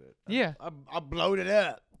fuck out of it. Yeah. I blowed it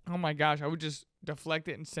up. Oh my gosh, I would just deflect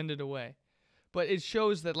it and send it away. But it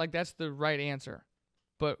shows that like that's the right answer.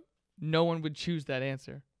 But no one would choose that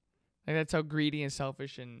answer. Like that's how greedy and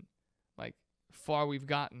selfish and like far we've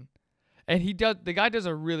gotten. And the guy does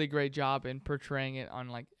a really great job in portraying it on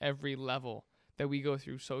like every level that we go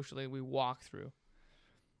through socially, we walk through.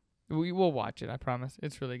 We will watch it, I promise.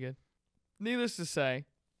 It's really good. Needless to say,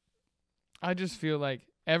 I just feel like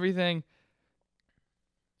everything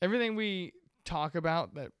we talk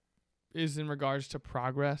about that is in regards to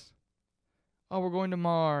progress. Oh, we're going to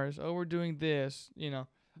Mars. Oh, we're doing this, you know.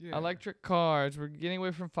 Yeah. Electric cars. We're getting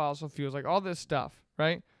away from fossil fuels. Like all this stuff,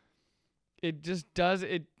 right? It just does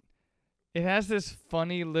it. It has this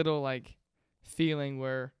funny little like feeling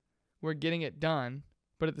where we're getting it done,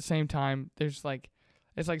 but at the same time, there's like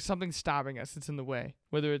it's like something stopping us. It's in the way.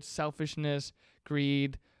 Whether it's selfishness,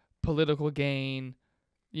 greed, political gain,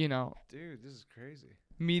 you know. Dude, this is crazy.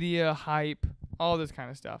 Media hype, all this kind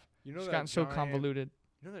of stuff. You know, it's gotten so convoluted.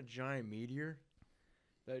 You know that giant meteor?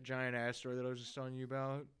 That giant asteroid that I was just telling you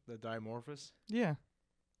about? The Dimorphos? Yeah.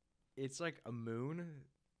 It's like a moon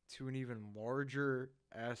to an even larger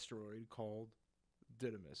asteroid called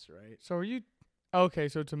Didymus, right? So are you... Okay,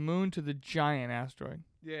 so it's a moon to the giant asteroid.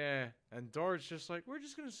 Yeah, and Dart's just like, we're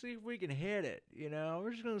just going to see if we can hit it, you know?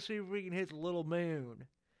 We're just going to see if we can hit the little moon.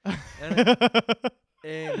 And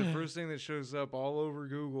the first thing that shows up all over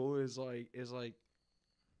Google is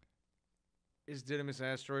Didymus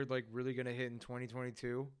asteroid like really gonna hit in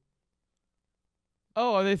 2022?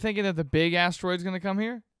 Oh, are they thinking that the big asteroid's gonna come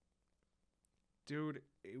here? Dude,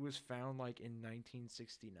 it was found like in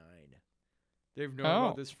 1969. They've known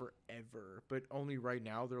about this forever, but only right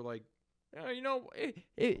now they're like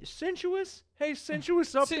Sensuous. Hey,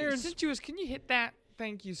 Sensuous up there. Sensuous, can you hit that?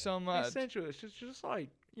 Thank you so Hey, much. Sensuous, just like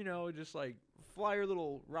just like fly your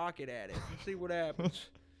little rocket at it and see what happens.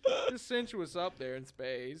 Just Sensuous up there in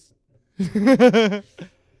space.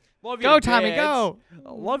 Love you Go, to Tommy, bits. go.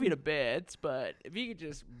 I love you to bits, but if you could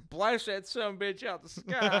just blast that son bitch out the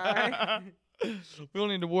sky. We don't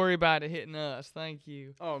need to worry about it hitting us. Thank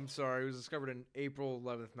you. Oh, I'm sorry. It was discovered in April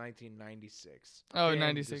 11th, 1996. Oh, Damn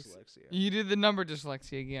 96. dyslexia. You did the number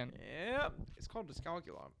dyslexia again. Yep. It's called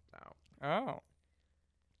dyscalculia now. Oh.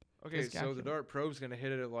 Okay, so the Dyscalculia. dart probe's going to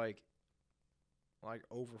hit it at like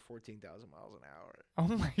over 14,000 miles an hour.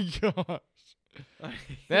 Oh my gosh.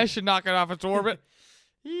 That should knock it off its orbit.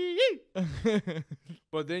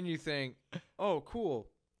 But then you think, oh, cool.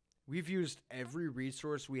 We've used every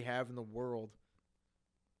resource we have in the world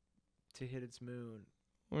to hit its moon.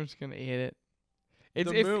 We're just gonna hit it.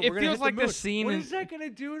 The It moon. We're gonna feels hit like moon. the scene. What in, is that going to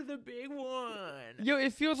do to the big one? Yo,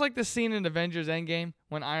 it feels like the scene in Avengers Endgame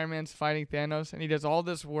when Iron Man's fighting Thanos and he does all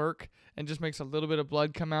this work and just makes a little bit of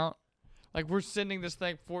blood come out. Like we're sending this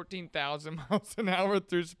thing 14,000 miles an hour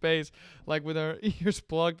through space, like with our ears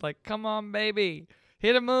plugged. Like, come on, baby,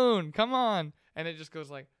 hit a moon, come on, and it just goes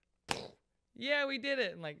like, yeah, we did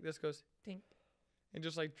it, and like this goes tink, and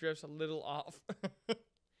just like drifts a little off.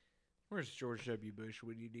 Where's George W. Bush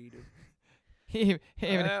when you need him?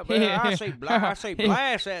 I say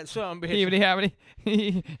blast that son bitch.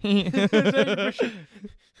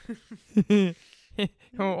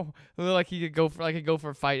 Oh, look like he could go for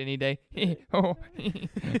a fight any day.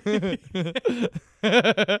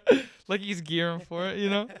 Like he's gearing for it, you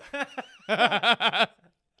know.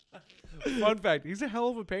 Fun fact: he's a hell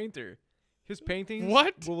of a painter. His paintings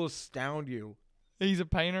will astound you. He's a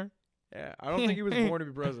painter. Yeah, I don't think he was born to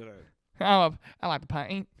be president. I like to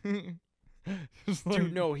paint.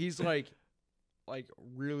 Dude, no, he's like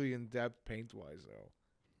really in depth paint wise though.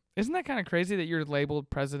 Isn't that kind of crazy that you're labeled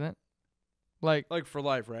president? Like for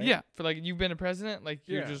life, right? Yeah, for like you've been a president, like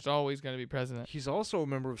you're Yeah. just always gonna be president. He's also a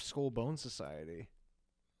member of Skull Bone Society.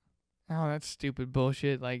 Oh, that's stupid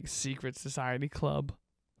bullshit. Like secret society club.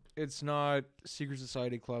 It's not secret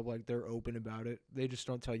society club. Like they're open about it. They just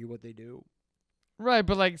don't tell you what they do. Right,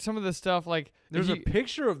 but like some of the stuff, like There's a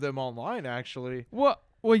picture of them online actually. Well,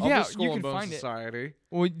 Of yeah, the Skull you and can Bone find Society. it.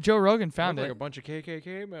 Well, Joe Rogan found Look it. like a bunch of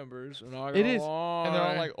KKK members. And It is, and they're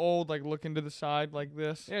all like old, like looking to the side like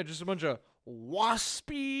this. yeah, just a bunch of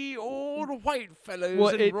waspy old white fellows. Well,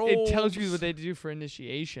 in it tells you robes. what they do for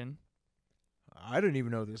initiation. I didn't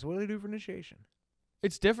even know this. What do they do for initiation?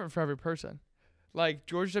 It's different for every person. Like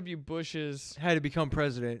George W. Bush's Had to become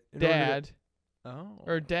president. in order to- dad, Oh.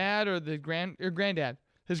 or dad, or the granddad.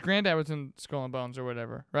 His granddad was in Skull and Bones or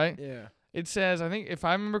whatever, right? Yeah. It says, I think, if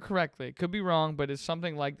I remember correctly, it could be wrong, but it's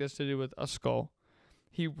something like this to do with a skull.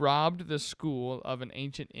 He robbed the school of an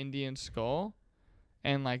ancient Indian skull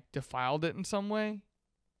and, like, defiled it in some way.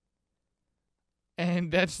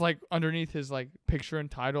 And that's, like, underneath his, like, picture and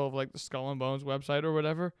title of, like, the Skull and Bones website or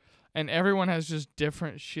whatever. And everyone has just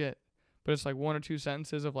different shit. But it's, like, one or two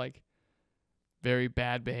sentences of, like, very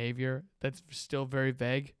bad behavior that's still very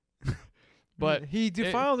vague. But he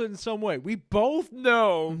defiled it in some way. We both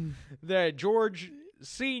know that George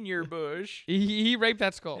Senior Bush, he raped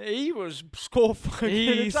that skull. he was skull fucking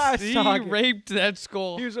He his eye socket. raped that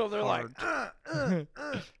skull. He was over there like,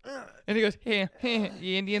 And he goes, hey,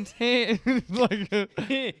 you Indians. Hey.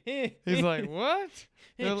 He's like, what?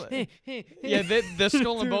 Yeah, the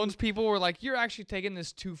Skull and Bones people were like, you're actually taking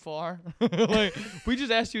this too far. Like, we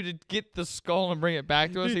just asked you to get the skull and bring it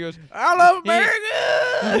back to us. He goes, I love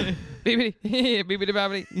America. Beepity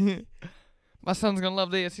bobbity. My son's gonna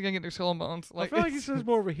love this. He's gonna get the Skull and Bones. I Like, feel like he says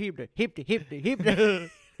more of a hip hip.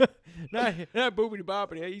 Not boobity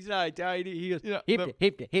boppity. He's not Italian. He goes Yeah,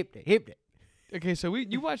 hip. okay, so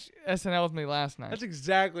you watched SNL with me last night. That's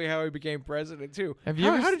exactly how he became president too. Have you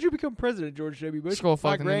how, ever how s- did you become president, George W. Bush? Skull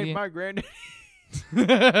fucking Indian. my granddad.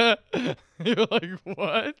 You're like,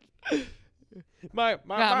 what? my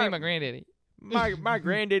My granddaddy. my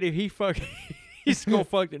granddaddy. He skull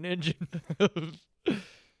fucked an engine.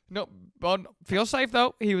 No, but feel safe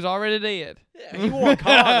though. He was already dead. He wore a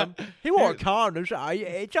condom. He wore a condom. So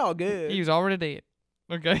it's all good. He was already dead.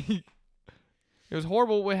 Okay. It was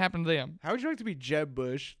horrible what happened to them. How would you like to be Jeb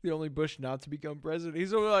Bush, the only Bush not to become president?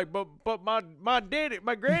 He's over like, but my daddy,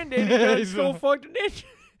 my granddaddy, got skull fucked an engine.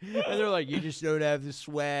 And they're like, you just don't have the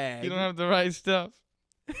swag. You don't have the right stuff.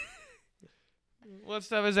 What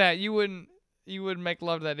stuff is that? You wouldn't make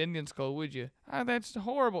love to that Indian skull, would you? Oh, that's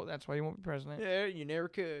horrible. That's why you won't be president. Yeah, you never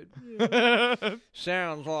could.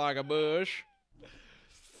 Sounds like a Bush.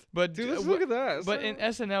 But Dude, let's look at that. But in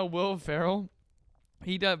SNL, Will Ferrell,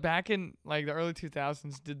 He did back in like the early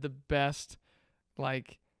 2000s. Did the best,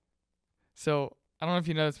 like. So I don't know if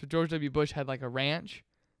you know this, but George W. Bush had like a ranch,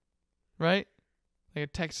 right? Like a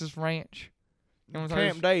Texas ranch.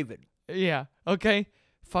 Camp David. Yeah. Okay.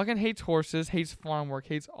 Fucking hates horses, hates farm work,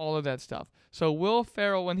 hates all of that stuff. So Will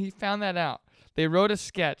Ferrell, when he found that out, they wrote a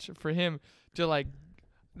sketch for him to like,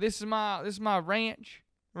 this is my ranch,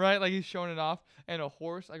 right? Like he's showing it off, and a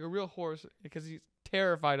horse, like a real horse, because he's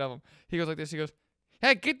terrified of him. He goes like this. He goes,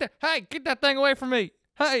 hey, get that thing away from me.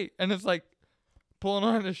 Hey, and it's like pulling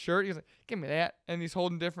on his shirt. He's like, give me that, and he's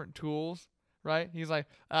holding different tools, right? He's like,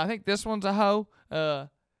 I think this one's a hoe.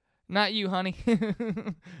 Not you, honey.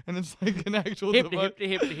 And it's like an actual device.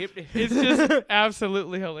 Hippity. It's just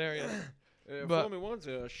absolutely hilarious. Fool me once,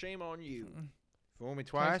 shame on you. Fool me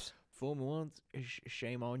twice, fool me once,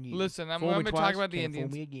 shame on you. Listen, I'm fool going me to twice, talk about the can't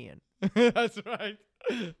Indians. Fool me again. That's right.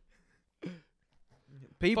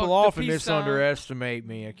 People Fuck the often peace sign. misunderestimate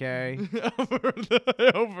me, okay?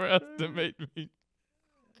 Overestimate me.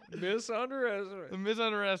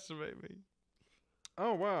 Misunderestimate me.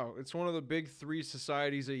 Oh, wow. It's one of the big 3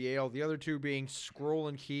 societies at Yale, the other 2 being Scroll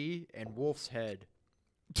and Key and Wolf's Head.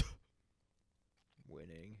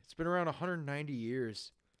 Winning. It's been around 190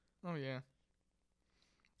 years. Oh, yeah.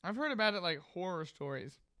 I've heard about it like horror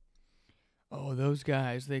stories. Oh, those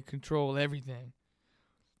guys, they control everything.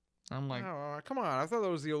 I'm like, oh, come on. I thought that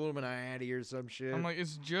was the Illuminati or some shit. I'm like,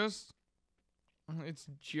 it's just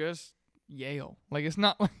Yale. Like, it's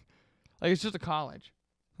not like it's just a college.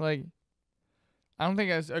 Like, I don't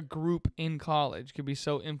think as a group in college could be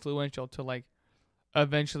so influential to like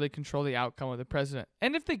eventually control the outcome of the president.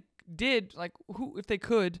 And if they did, like, if they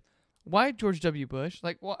could, why George W. Bush?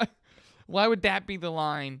 Like, why would that be the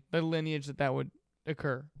line, the lineage that would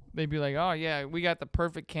occur? They'd be like, oh yeah, we got the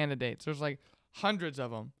perfect candidates. There's like hundreds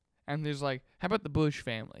of them. And there's like, how about the Bush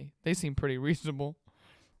family? They seem pretty reasonable.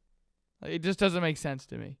 Like, it just doesn't make sense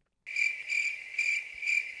to me.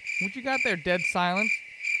 What you got there, dead silence?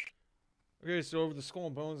 Okay, so over the Skull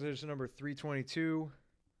and Bones, there's the number 322,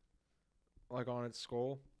 like on its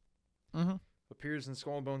skull. Mm-hmm. Appears in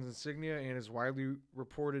Skull and Bones insignia and is widely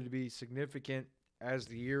reported to be significant as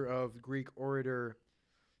the year of Greek orator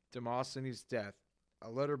Demosthenes' death. A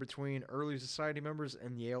letter between early society members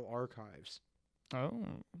and Yale archives. Oh.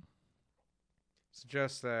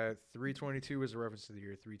 Suggests that 322 is a reference to the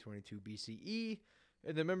year 322 BCE,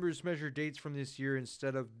 and the members measure dates from this year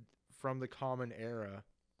instead of from the Common Era.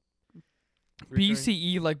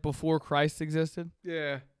 BCE, like before Christ existed?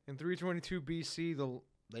 Yeah. In 322 BC, the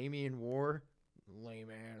Lamian War. Lame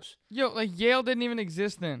ass. Yo, like Yale didn't even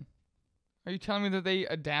exist then. Are you telling me that they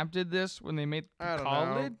adapted this when they made I don't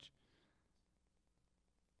college? know.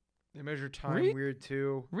 They measure time weird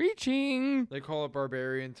too. Reaching. They call it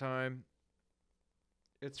barbarian time.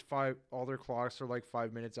 It's 5. All their clocks are like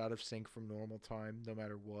 5 minutes out of sync from normal time, no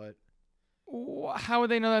matter what. How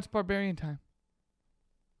would they know that's barbarian time?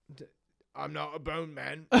 I'm not a bone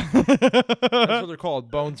man. That's what they're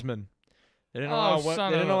called, bonesmen. They didn't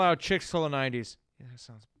allow chicks till the 90s. Yeah, that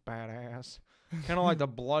sounds badass. Kind of like the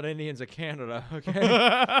Blood Indians of Canada, okay?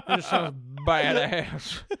 That just sounds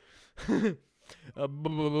badass. Bad.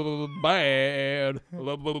 Bad.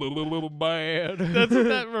 That's what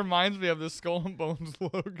that reminds me of, the Skull and Bones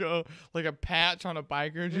logo. Like a patch on a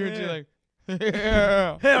biker jersey. Yeah. Like,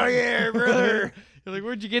 yeah. Hell yeah, brother. You're like,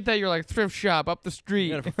 where'd you get that? You're like, thrift shop up the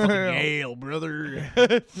street. Got a fucking Yale, brother.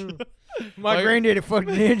 My My granddaddy fucking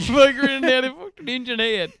ninja. My granddaddy fucking engine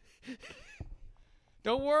head.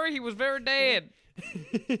 Don't worry, he was very dead.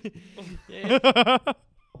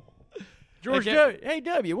 George W. Hey,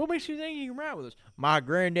 W, what makes you think you can ride with us? My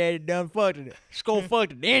granddaddy done fucked it. Skull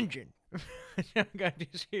fucked an engine. I got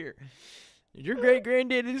this here. Did your great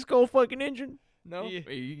granddaddy skull fucking engine? No, Yeah.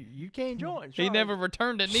 you can't join. He Sorry. never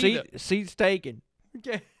returned it neither. Seats taken.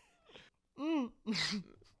 Okay.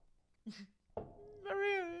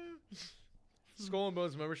 Skull and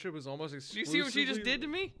Bones membership was almost Do you exclusively. see what she just did to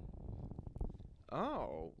me?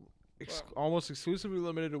 Oh. Almost exclusively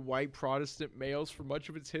limited to white Protestant males for much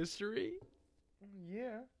of its history.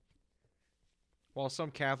 Yeah. While some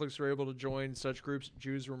Catholics were able to join such groups,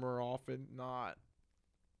 Jews were more often not.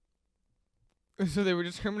 So they were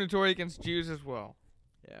discriminatory against Jews as well.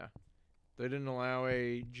 Yeah. They didn't allow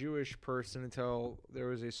a Jewish person until there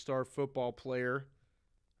was a star football player.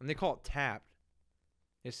 And they call it tapped.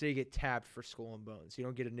 They say you get tapped for Skull and Bones. You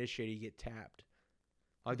don't get initiated, you get tapped.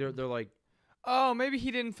 Like they're like, Oh, maybe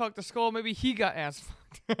he didn't fuck the skull. Maybe he got ass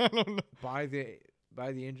fucked. I don't know. by the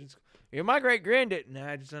engines. Yeah, my great granddad.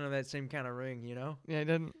 Nah, I just don't have that same kind of ring, you know? Yeah, it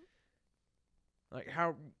didn't. Like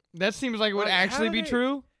how That seems like it would Like, how actually do be they-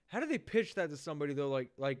 true. How do they pitch that to somebody though?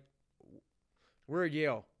 Like, we're at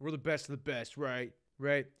Yale. We're the best of the best, right?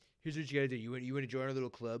 Right. Here's what you gotta do. You want to join our little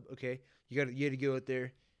club, okay? You gotta go out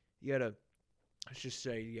there. You gotta, let's just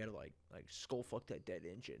say, you gotta like skull fuck that dead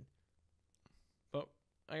engine. Oh,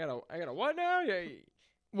 I gotta what now? Yeah.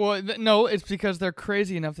 Well, no, it's because they're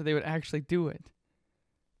crazy enough that they would actually do it.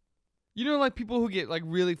 You know, like people who get like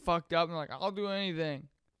really fucked up and they're like, I'll do anything,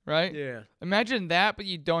 right? Yeah. Imagine that, but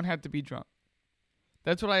you don't have to be drunk.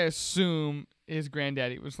 That's what I assume his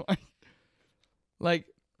granddaddy was like. Like,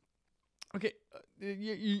 okay,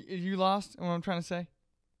 you lost what I'm trying to say?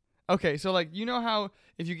 Okay, so like, you know how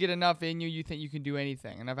if you get enough in you, you think you can do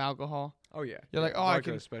anything, enough alcohol? Oh yeah. You're like, oh, I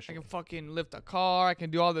can fucking lift a car, I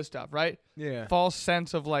can do all this stuff, right? Yeah. False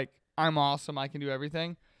sense of like, I'm awesome, I can do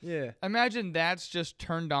everything. Yeah. Imagine that's just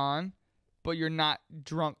turned on, but you're not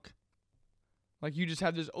drunk. Like, you just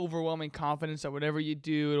have this overwhelming confidence that whatever you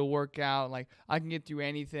do, it'll work out. Like, I can get through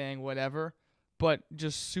anything, whatever, but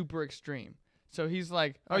just super extreme. So he's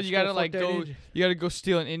like, oh, you gotta like go, you gotta go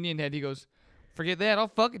steal an Indian head. He goes, forget that, I'll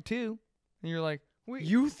fuck it too. And you're like,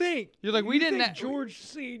 you think? You're like, we didn't. George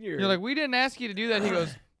Senior. You're like, we didn't ask you to do that. He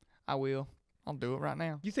goes, I will. I'll do it right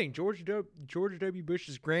now. You think George W.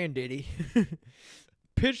 Bush's granddaddy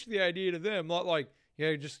pitched the idea to them? Not like,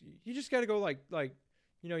 yeah, you just gotta go like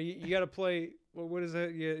you know, you gotta play. What is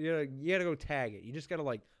that? You gotta go tag it. You just gotta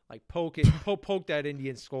like poke it, poke that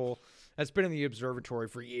Indian skull. That's been in the observatory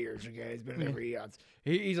for years. Okay, it's been there for years.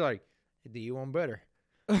 He's like, do you want better?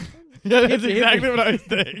 Yeah, that's exactly what I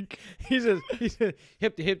think. He says,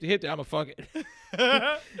 hip to hip to hip to, I'ma fuck it.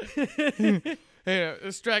 Hey,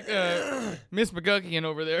 distract Miss McGuckian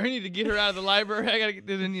over there. I need to get her out of the library. I gotta get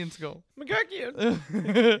this Indian skull.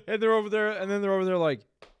 McGuckian. And they're over there, and then they're over there like,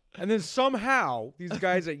 and then somehow these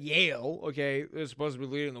guys at Yale, okay, they're supposed to be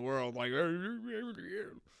leading the world, like, oh,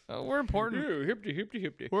 we're important. Yeah, hip to hip to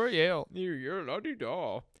hip to. We're at Yale. Yeah,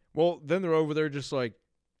 la-dee-da. Well, then they're over there just like,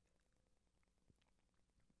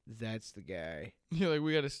 that's the guy. Yeah, like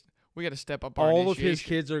we gotta step up our all of his initiation.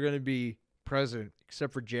 kids are gonna be president,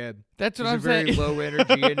 except for Jeb. That's what He's I'm saying. a very low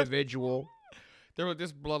energy individual. They're like,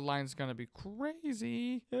 this bloodline's gonna be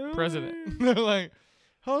crazy. President. They're like,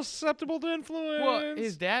 how susceptible to influence. well,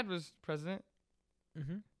 his dad was president.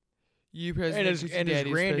 Mm-hmm. You president. And his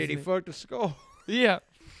granddaddy fucked a skull. Yeah.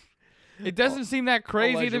 It doesn't seem that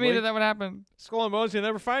crazy to me that would happen. Skull and bones you'll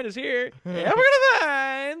never find is here. Yeah, we're gonna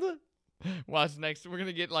find. Watch next. We're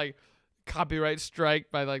gonna get like copyright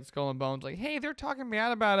strike by like Skull and Bones. Like, hey, they're talking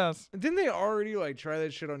bad about us. Didn't they already like try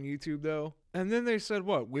that shit on YouTube though? And then they said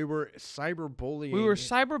what? We were cyberbullying. We were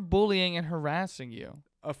cyberbullying and harassing you.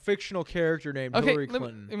 A fictional character named Okay, Hillary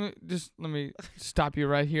Clinton. let me stop you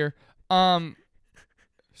right here.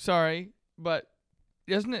 Sorry, but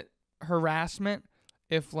isn't it harassment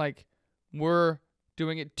if like we're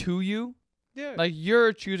doing it to you? Yeah. Like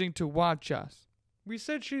you're choosing to watch us. We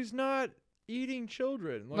said she's not eating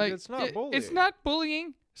children. Like it's not bullying. It's not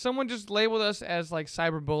bullying. Someone just labeled us as like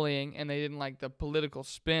cyberbullying, and they didn't like the political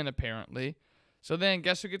spin apparently. So then,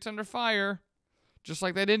 guess who gets under fire? Just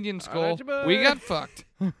like that Indian skull, we got fucked.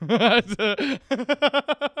 And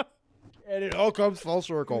it all comes full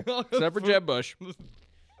circle, except for Jeb Bush.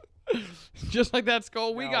 Just like that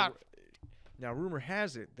skull, we got. Now, rumor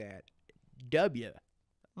has it that W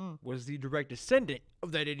was the direct descendant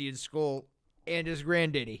of that Indian skull and his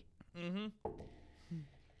granddaddy. Mm-hmm.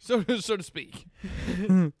 So to speak.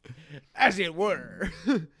 As it were.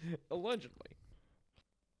 Allegedly.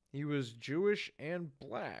 He was Jewish and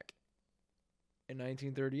black in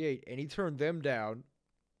 1938, and he turned them down.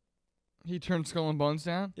 He turned Skull and Bones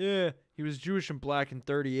down? Yeah, he was Jewish and black in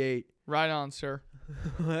 38. Right on, sir.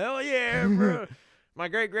 Hell yeah, bro. My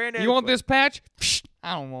great-granddad. You want this patch?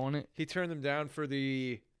 I don't want it. He turned them down for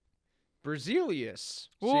the Berzelius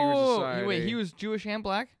Secret Whoa, Society. wait, he was Jewish and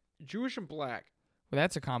black? Jewish and black. Well,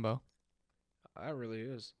 that's a combo. That really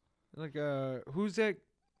is. Like, who's that?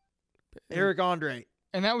 Eric Andre.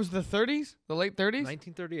 And that was the 30s? The late 30s?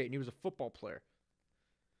 1938, and he was a football player.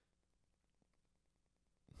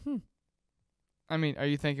 I mean, are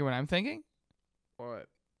you thinking what I'm thinking? What?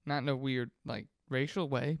 Not in a weird, like, racial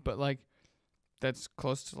way, but, like, that's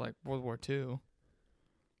close to, like, World War II.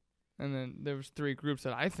 And then there was 3 groups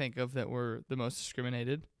that I think of that were the most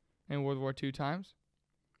discriminated in World War II times.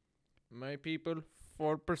 My people,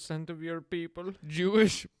 4% of your people.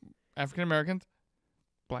 Jewish, African Americans,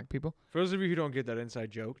 black people. For those of you who don't get that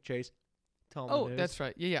inside joke, Chase, tell them. Oh, that's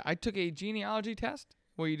right. Yeah. I took a genealogy test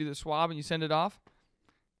where you do the swab and you send it off.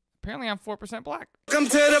 Apparently, I'm 4% black. Come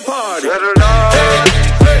to the party. Welcome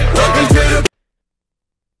to the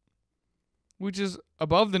Which is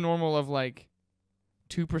above the normal of like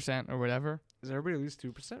 2% or whatever. Is everybody at least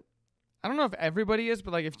 2%? I don't know if everybody is,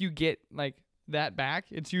 but like if you get like that back.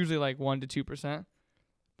 It's usually like 1% to 2%.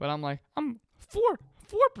 But I'm like, I'm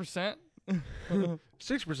 4%.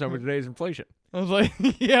 6% with today's inflation. I was like,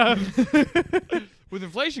 yeah. With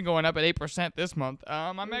inflation going up at 8% this month,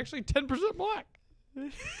 I'm actually 10% black.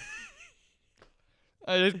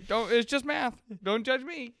 It's just math. Don't judge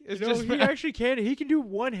me. It's just he math. actually can. He can do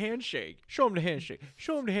one handshake. Show him the handshake.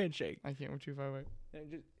 Show him the handshake. I can't with you 5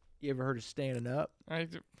 You ever heard of standing up? I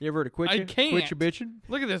You ever heard of quit I you? can't. Quit you bitching?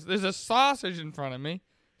 Look at this. There's a sausage in front of me.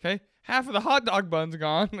 Okay, half of the hot dog bun's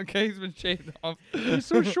gone. Okay, he's been shaved off. He's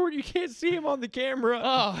so short you can't see him on the camera.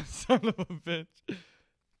 Oh, son of a bitch.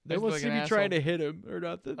 They I will just see look me an trying asshole. to hit him or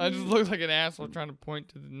nothing. I just look like an asshole trying to point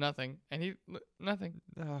to nothing, and nothing.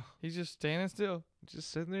 Ugh, He's just standing still. just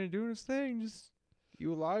sitting there doing his thing. Just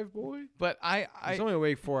you alive, boy? But He's only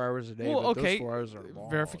awake 4 hours a day. Well, but okay. Those 4 hours are long.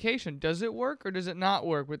 Verification. Does it work or does it not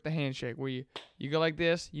work with the handshake? Where you go like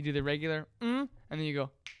this, you do the regular, and then you go.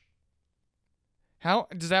 How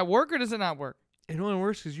does that work or does it not work? It only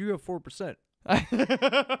works because you have 4%.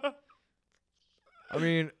 I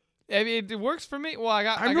mean, it works for me. Well, I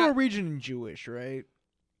got. I'm Norwegian and Jewish, right?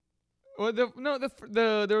 Well,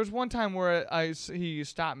 there was one time where he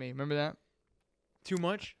stopped me. Remember that? Too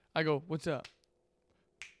much? I go, "What's up?"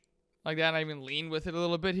 Like that. I even leaned with it a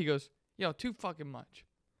little bit. He goes, "Yo, too fucking much."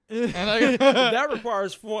 And I That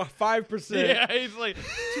requires 5%. Yeah, he's like,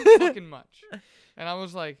 "Too fucking much." And I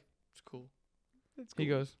was like, "It's cool." That's cool. He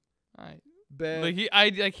goes, "All right." Bet. Like I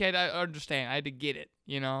understand. I had to get it.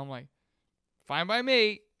 You know, I'm like, fine by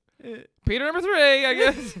me. Peter number 3, I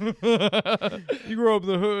guess. You grow up in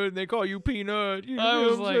the hood and they call you Peanut. You I know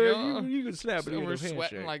was what I'm like, saying? You can snap it. We're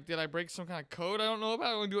sweating. Like, did I break some kind of code I don't know about?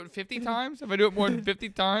 I only do it 50 times. If I do it more than 50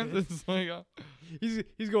 times, it's like,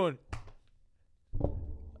 he's going.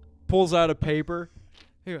 Pulls out a paper.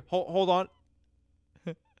 Here, hold on.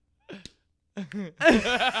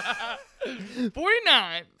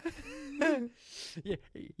 49. Yeah,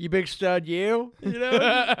 you big stud, you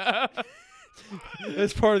know.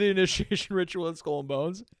 That's part of the initiation ritual at Skull and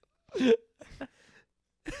Bones.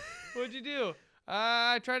 What'd you do?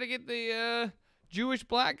 I tried to get the Jewish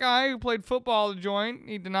black guy who played football to join.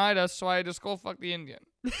 He denied us, so I had to skull fuck the Indian.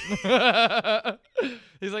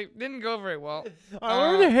 He's like, didn't go very well. I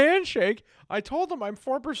learned a handshake. I told him I'm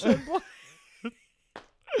 4% black.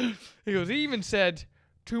 He goes, he even said,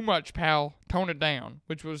 "Too much, pal. Tone it down,"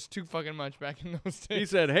 which was too fucking much back in those days. He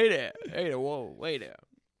said, "Hey there, whoa, lay down."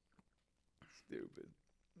 Stupid.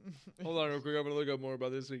 Hold on real quick. I'm gonna look up more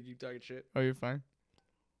about this so you keep talking shit. Oh, you're fine.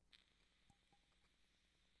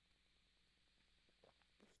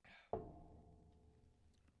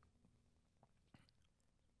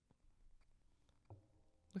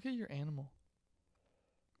 Look at your animal.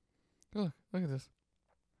 Look at this.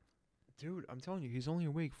 Dude, I'm telling you, he's only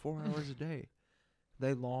awake 4 hours a day.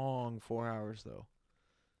 They long 4 hours though.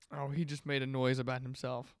 Oh, he just made a noise about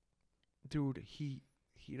himself. Dude, he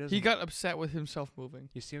doesn't. He got upset with himself moving.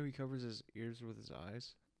 You see how he covers his ears with his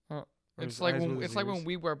eyes? Oh, Or it's his like eyes when with his when ears?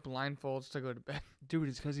 we wear blindfolds to go to bed. Dude,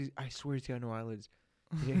 it's because I swear he's got no eyelids.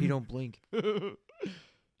 He don't blink.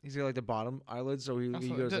 He's got like the bottom eyelids, so he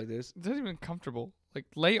Also, goes like this. It's not even comfortable. Like,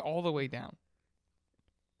 lay all the way down.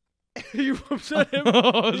 You upset him.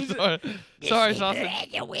 Oh, sorry, sausage.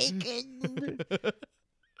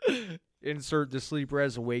 Insert the sleeper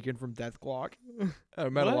as awakened from Death Clock.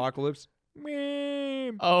 Metalocalypse.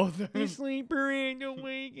 Ma'am. Oh, The sleeper ain't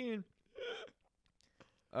awakened.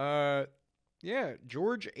 Yeah,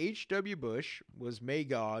 George H.W. Bush was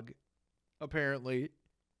Magog, apparently.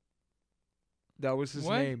 That was his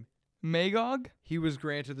What? name. Magog? He was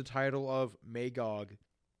granted the title of Magog.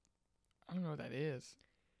 I don't know what that is.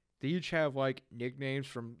 They each have like nicknames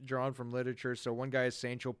drawn from literature. So one guy is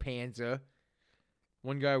Sancho Panza.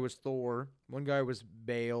 One guy was Thor. One guy was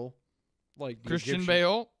Baal, like the Christian Egyptian,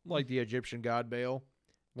 Bale. like the Egyptian god Baal.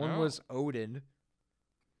 One Oh. was Odin.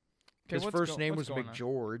 Okay, His first name was what's going on?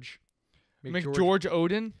 McGeorge. McGeorge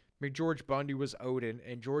Odin? McGeorge Bundy was Odin,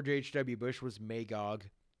 and George H.W. Bush was Magog.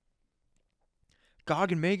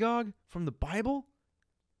 Gog and Magog from the Bible?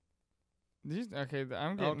 Okay,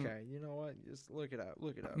 I'm getting... Okay, you know what? Just look it up.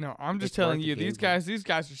 Look it up. No, I'm just It's telling Martha you, Gabriel. these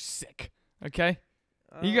guys are sick. Okay?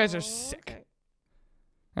 You guys are sick. Okay.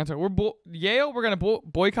 That's right. We're Yale. We're gonna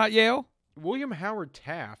boycott Yale. William Howard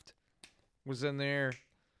Taft was in there.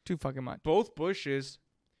 Too fucking much. Both Bushes.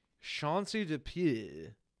 Chauncey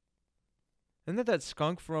Depew. Isn't that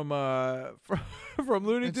skunk from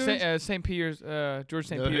Looney It's Tunes? St. Pierre's. George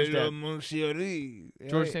St. Pierre's dad.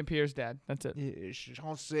 George Yeah, St. Pierre's dad. That's it. yeah,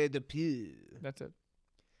 Chauncey Depew. That's it.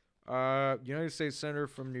 United States Senator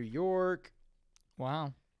from New York.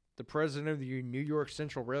 Wow. The president of the New York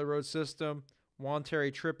Central Railroad System, Juan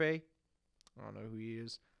Terry Trippe. I don't know who he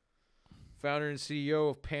is. Founder and CEO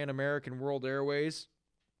of Pan American World Airways.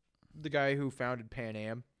 The guy who founded Pan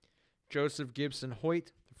Am. Joseph Gibson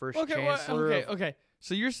Hoyt, the first chancellor. Okay.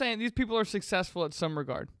 So you're saying these people are successful at some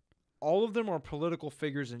regard. All of them are political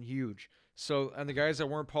figures and huge. So, and the guys that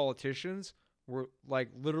weren't politicians were like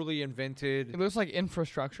literally invented. It looks like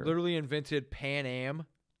infrastructure. Literally invented Pan Am.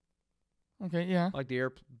 Okay, yeah. Like the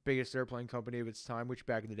biggest airplane company of its time, which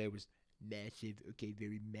back in the day was massive. Okay,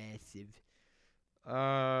 very massive.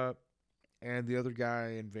 And the other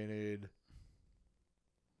guy invented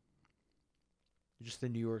just the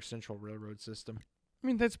New York Central Railroad system. I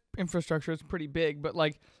mean, that's infrastructure. It's pretty big, but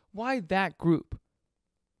like, why that group?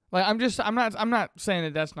 Like, I'm not saying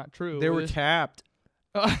that that's not true. They were tapped.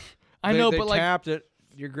 I know, they but like, tapped at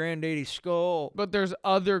your granddaddy's skull. but there's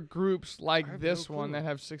other groups like have this no one clue. that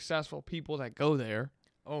have successful people that go there,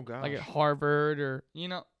 Oh gosh. like at Harvard or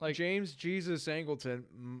like James Jesus Angleton,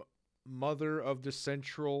 mother of the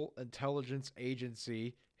Central Intelligence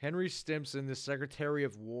Agency. Henry Stimson, the Secretary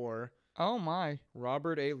of War. oh my,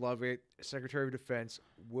 Robert A. Lovett, Secretary of Defense.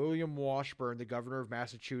 William Washburn, the governor of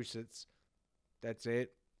Massachusetts. That's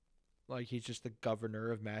it. Like, he's just the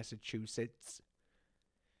governor of Massachusetts.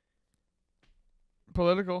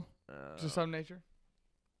 political to some nature.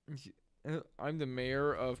 I'm the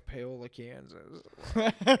mayor of Paola, Kansas.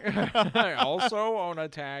 I also own a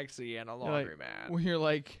taxi and a laundromat. You're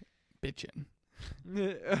like bitching.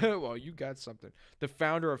 Well, you got something. The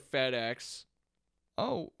founder of FedEx.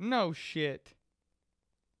 Oh no shit.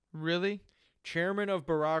 Really? Chairman of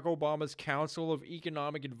Barack Obama's Council of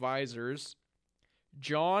Economic Advisors.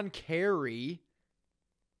 John Kerry.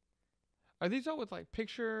 Are these all with like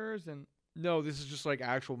pictures and? No, this is just like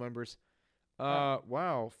actual members.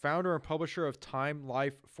 Wow. Founder and publisher of Time,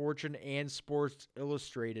 Life, Fortune, and Sports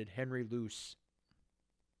Illustrated, Henry Luce.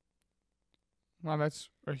 Wow, that's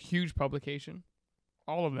a huge publication.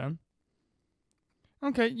 All of them.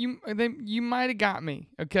 Okay, you might have got me.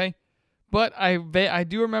 Okay, but I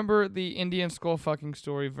do remember the Indian skull fucking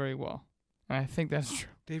story very well, and I think that's true.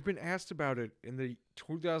 They've been asked about it in the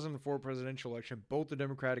 2004 presidential election. Both the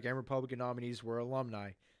Democratic and Republican nominees were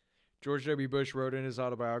alumni. George W. Bush wrote in his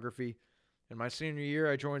autobiography, "In my senior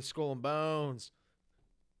year, I joined Skull and Bones.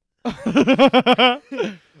 A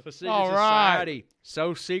secret All society.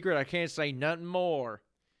 So secret, I can't say nothing more."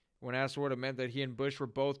 When asked what it meant that he and Bush were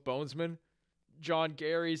both bonesmen, John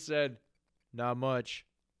Kerry said, "Not much,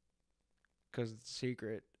 because it's a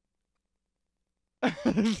secret." That's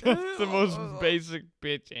the most basic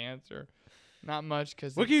bitch answer. Not much,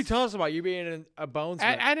 because What can you tell us about you being a bonesman?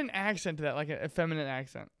 add an accent to that, like a feminine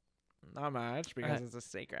accent. Not much, because it's a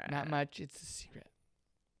secret. Not much. It's a secret.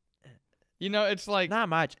 You know, it's like Not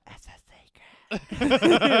much. It's a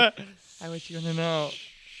secret. I wish you to know.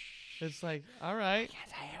 It's like, all right.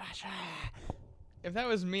 If that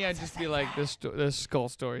was me, I'd just be like, this skull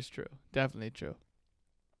story's true. Definitely true.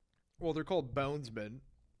 Well, they're called bonesmen.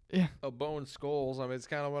 Yeah. Bone skulls. I mean, it's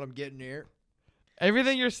kind of what I'm getting here.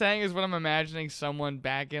 Everything you're saying is what I'm imagining someone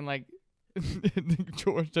back in, like,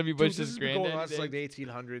 George W. Dude, this Bush's has been going on granddad. since like the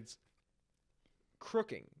 1800s.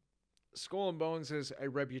 Crooking. Skull and Bones has a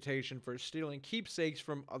reputation for stealing keepsakes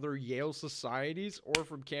from other Yale societies or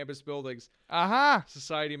from campus buildings. Aha!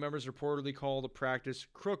 Society members reportedly call the practice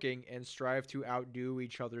crooking and strive to outdo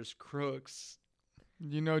each other's crooks.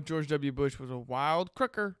 You know George W. Bush was a wild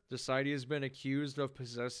crooker. The society has been accused of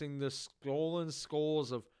possessing the stolen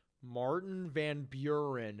skulls of Martin Van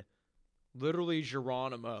Buren, literally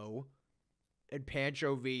Geronimo, and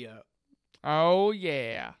Pancho Villa. Oh,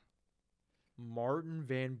 yeah. Martin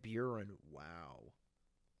Van Buren. Wow.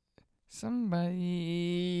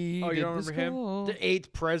 Somebody Oh, you did don't the remember him? skull. The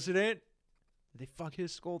 8th president? Did they fuck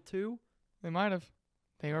his skull too? They might have.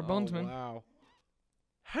 They are Oh, bonesmen. wow.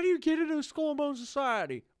 How do you get into a Skull and Bones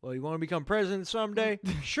society? Well, you want to become president someday?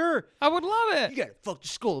 Sure. I would love You it. gotta fuck the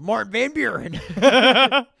skull of Martin Van Buren.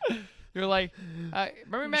 You're like,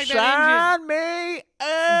 bring me back that Sign me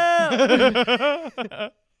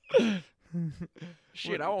up.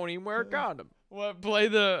 Shit, I won't even wear a condom. What? Play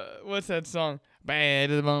what's that song? Bad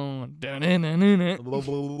to the bone. Bad.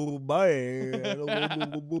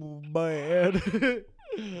 Bad.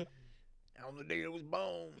 On the day it was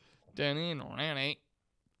born.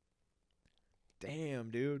 Damn,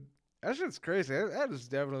 dude. That shit's crazy. That is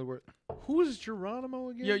definitely worth. Who is Geronimo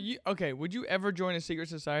again? Yo, okay, would you ever join a secret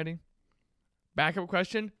society? Backup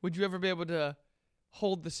question. Would you ever be able to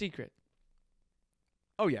hold the secret?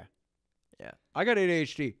 Oh, yeah. Yeah. I got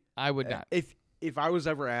ADHD. I would not. If I was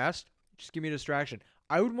ever asked, just give me a distraction.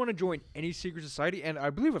 I would want to join any secret society, and I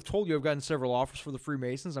believe I've told you I've gotten several offers for the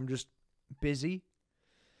Freemasons. I'm just busy.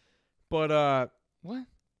 But, What?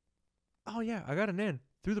 Oh, yeah, I got an in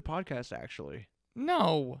through the podcast, actually.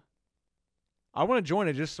 No. I want to join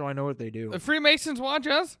it just so I know what they do. The Freemasons watch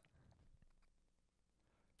us?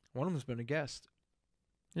 One of them's been a guest.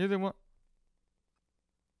 You're the one.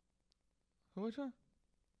 Which one?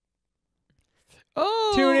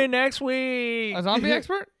 Oh! Tune in next week. A zombie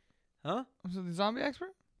expert? Huh? Was it the zombie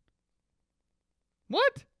expert?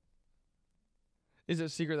 What? Is it a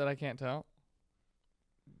secret that I can't tell?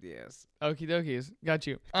 Yes. Okie dokies. Got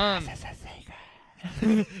you. It's a secret.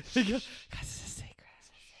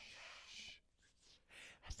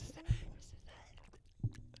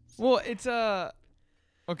 Well, it's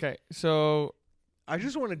okay, so I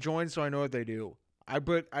just want to join so I know what they do.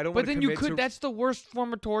 But I don't. but then you commit could. to- That's the worst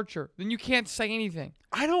form of torture. Then you can't say anything.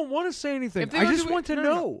 I don't want to say anything. If they I were just doing- want to no, no,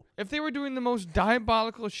 no. know. If they were doing the most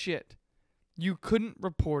diabolical shit, you couldn't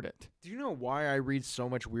report it. Do you know why I read so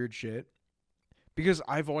much weird shit? Because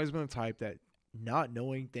I've always been the type that not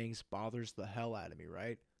knowing things bothers the hell out of me,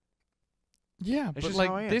 right? Yeah, That's but just how I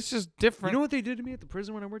like am. this is different. You know what they did to me at the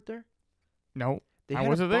prison when I worked there? No, They I had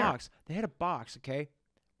wasn't a there. box. They had a box, okay,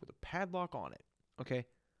 with a padlock on it, okay?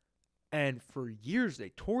 And for years they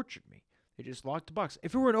tortured me. They just locked the box.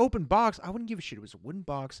 If it were an open box, I wouldn't give a shit. It was a wooden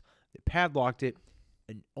box. They padlocked it,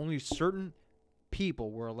 and only certain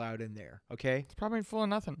people were allowed in there, okay? It's probably full of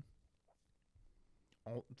nothing.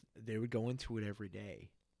 They would go into it every day,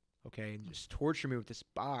 okay, and just torture me with this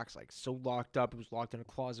box, like so locked up. It was locked in a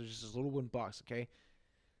closet. It was just this little wooden box, okay?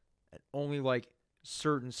 And only like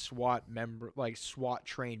certain SWAT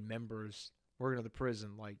trained members working at the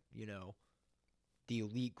prison, like, you know, the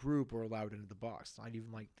elite group were allowed into the box. Not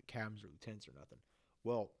even like the captains or lieutenants or nothing.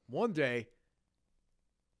 Well, one day,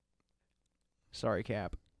 sorry,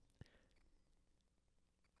 Cap.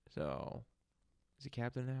 So, is he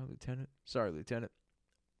captain now, lieutenant? Sorry, lieutenant.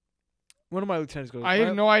 One of my lieutenants goes. I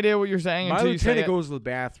have no idea what you're saying My until you say lieutenant it. goes to the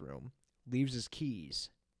bathroom, leaves his keys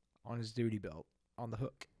on his duty belt on the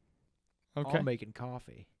hook. Okay. I'm making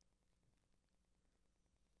coffee.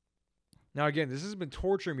 Now, again, this has been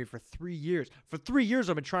torturing me for 3 years. For 3 years,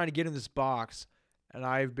 I've been trying to get in this box, and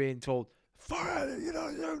I've been told, you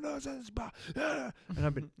know, this box. And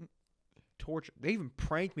I've been tortured. They even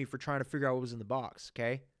pranked me for trying to figure out what was in the box,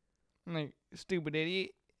 okay? Like, stupid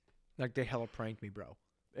idiot. Like, they hella pranked me, bro.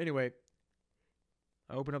 Anyway,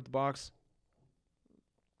 I open up the box.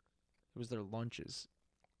 It was their lunches.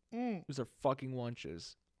 It was their fucking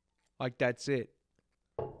lunches. Like, that's it.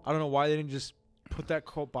 I don't know why they didn't just put that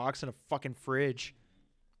cold box in a fucking fridge.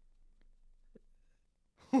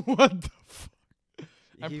 What the fuck?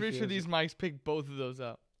 I'm He pretty sure feels these mics picked both of those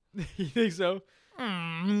up. You think so?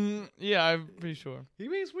 Yeah, I'm pretty sure. He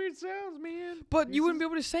makes weird sounds, man. But you wouldn't be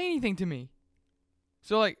able to say anything to me.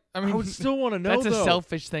 So, like, I mean, I would still want to know, that's a though.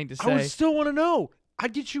 selfish thing to say. I would still want to know.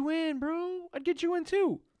 I'd get you in, bro. I'd get you in,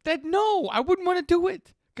 too. No, I wouldn't want to do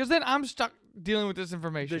it. Because then I'm stuck dealing with this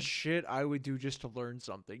information. The shit I would do just to learn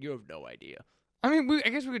something. You have no idea. I mean, I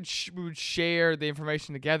guess we would share the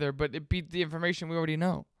information together, but it'd be the information we already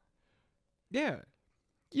know. Yeah.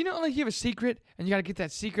 You know, like you have a secret, and you got to get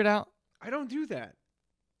that secret out? I don't do that.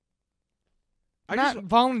 Not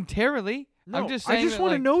voluntarily. No, I'm just saying I just that,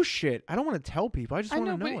 want to like, know shit. I don't want to tell people. I just I want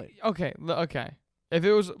to know, know but it. okay, okay. If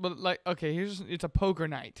it was, but like, okay, it's a poker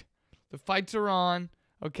night. The fights are on.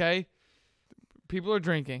 Okay, people are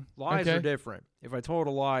drinking. Lies okay? are different. If I told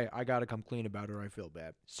a lie, I got to come clean about it or I feel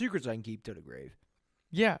bad. Secrets I can keep to the grave.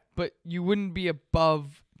 Yeah, but you wouldn't be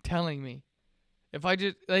above telling me. If I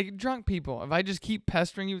just, like, drunk people, if I just keep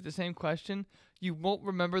pestering you with the same question, you won't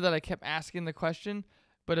remember that I kept asking the question,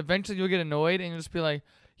 but eventually you'll get annoyed and you'll just be like,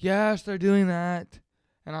 yes, they're doing that.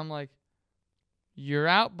 And I'm like, you're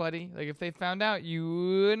out, buddy. Like, if they found out, you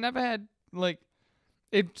wouldn't have had, like,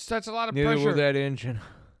 it's such a lot of Neither pressure. will that engine.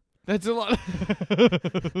 That's a lot.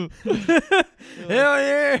 Hell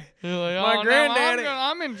yeah. You're like, My oh, granddaddy. No,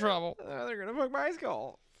 I'm in trouble. They're going to fuck my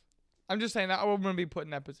skull. I'm just saying that I wouldn't be put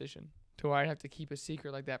in that position to where I'd have to keep a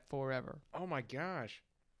secret like that forever. Oh my gosh.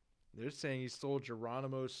 They're saying he stole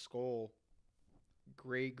Geronimo's skull.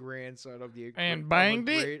 Great grandson of the And of a banged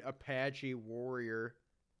it? great Apache warrior.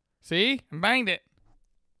 See? I banged it.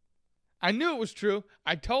 I knew it was true.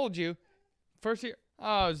 I told you. First year.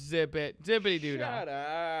 Oh, zip it. Zippity doo dah. Shut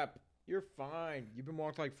up. You're fine. You've been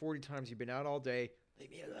walked like 40 times. You've been out all day. Leave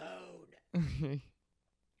me alone.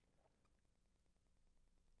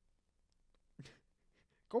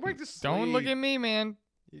 Go back to sleep. Don't look at me, man.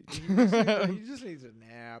 He just needs a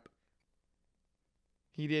nap.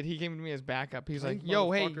 He did. He came to me as backup. He's Blink, like, yo,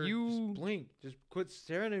 hey, motherfucker. you. Just blink. Just quit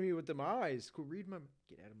staring at me with them eyes. Quit reading my.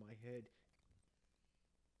 Get out of my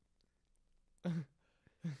head.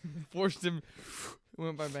 Forced him.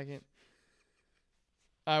 Went back in.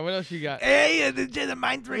 What else you got? Hey, the Jedi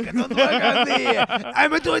mind trick. I don't work on me.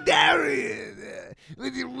 I'm a Toydarian.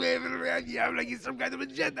 With you waving around you, I'm like you're some kind of a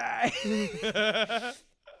Jedi.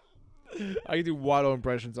 I can do Watto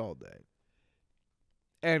impressions all day.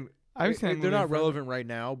 And I've seen that they're movie not forever. relevant right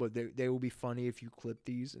now, but they will be funny if you clip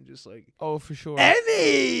these and just like. Oh, for sure.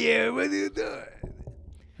 Annie, what are you doing?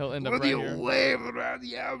 He'll end up What right do you here. wave around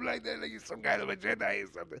the arm like that, like you're some kind of a Jedi or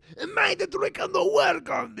something? Mind the trick on the work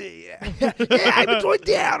on me. Yeah, I'm a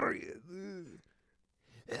Toydarian.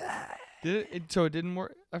 So it didn't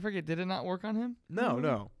work? I forget. Did it not work on him?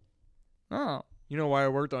 No. Oh, You know why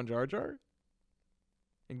it worked on Jar Jar?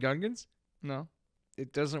 And Gungans? no.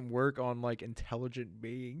 It doesn't work on like intelligent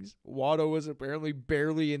beings. Watto was apparently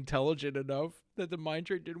barely intelligent enough that the mind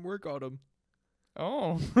trick didn't work on him.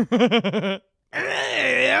 Oh.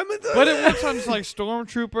 Hey, I'm a But it works on just like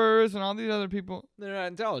stormtroopers and all these other people. They're not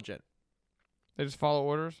intelligent. They just follow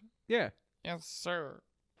orders. Yeah. Yes, sir.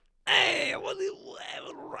 Hey, what do you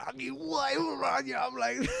wave around you? Wave around you. I'm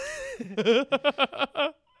like,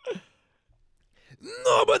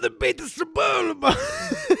 nobody beat the Sebulba.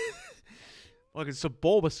 Fucking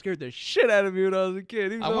Sebulba scared the shit out of me when I was a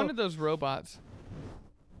kid. He was I all- wanted those robots.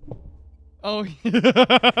 Oh, scared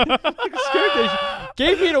the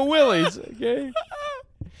gave me the willies. Okay.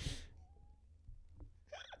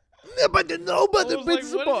 Nobody Beat was like, what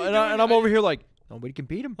is he Sebulba. And I'm doing? over here like, nobody can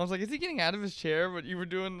beat him. I was like, is he getting out of his chair? But you were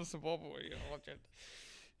doing the Sebulba way. You know, watch it.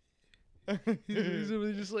 He's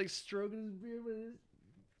really just like stroking his beard with it.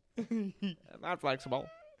 I'm not flexible.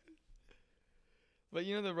 But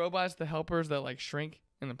you know the robots, the helpers that like shrink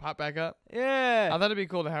and then pop back up? Yeah. I thought it'd be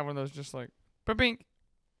cool to have one of those just like, bink,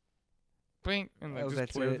 bink, and like Oh, just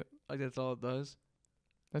that's play with it. Like that's all it does.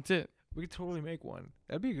 That's it. We could totally make one.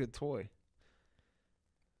 That'd be a good toy.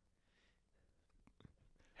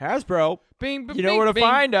 Hasbro, Bing, you know where to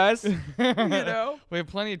find us. you know? We have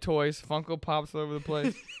plenty of toys, Funko Pops all over the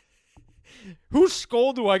place. Whose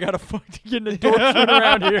skull do I gotta fuck to get an endorsement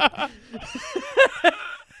around here?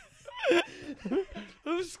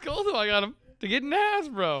 Whose skull do I got him to get an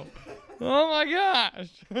Hasbro? Oh my gosh!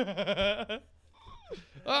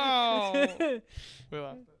 Oh, we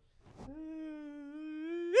lost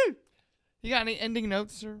it. You got any ending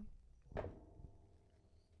notes, sir?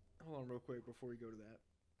 Hold on real quick before we go to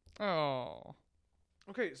that. Oh,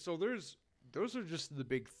 Okay, so those are just the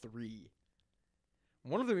big three.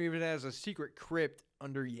 One of them even has a secret crypt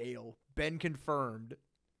under Yale. Been confirmed.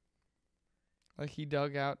 like he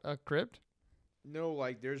dug out a crypt? No,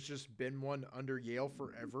 like there's just been one under Yale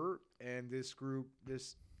forever, and this group,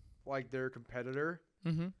 like their competitor,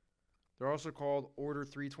 Mm-hmm. they're also called Order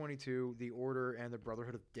 322, the Order, and the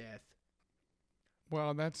Brotherhood of Death.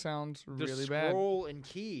 Wow, that sounds The really bad. Scroll and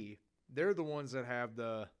Key, they're the ones that have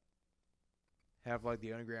like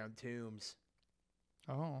the underground tombs.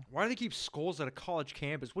 Oh, Why do they keep skulls at a college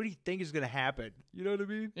campus? What do you think is gonna happen? You know what I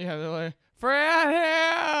mean? yeah, they're like frat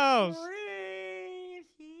house.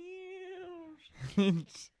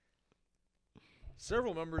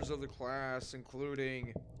 Several members of the class,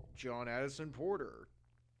 including John Addison Porter,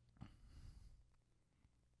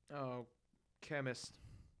 chemist,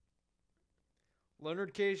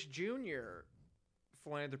 Leonard Case Jr.,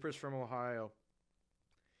 philanthropist from Ohio,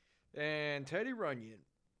 and Teddy Runyon,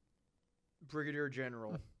 Brigadier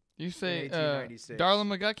General. You say 1896. Darla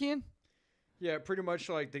McGuckian? Yeah, pretty much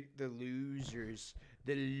like the losers.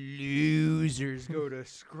 The losers go to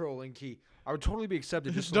Scroll and Key. I would totally be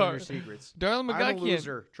accepted just to learn your secrets. Darla I'm a McGuckian.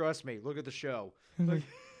 loser. Trust me. Look at the show.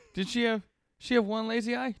 Did she have one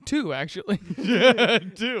lazy eye? Two, actually. Two.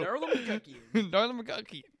 Darla McGuckian. Darla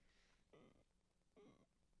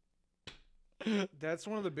McGuckian. That's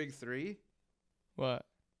one of the big three. What?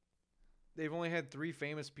 They've only had 3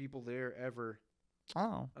 famous people there ever.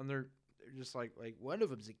 Oh. And they're just like one of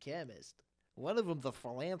them's a chemist. One of them's a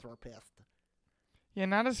philanthropist. Yeah,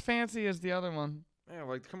 not as fancy as the other one. Yeah,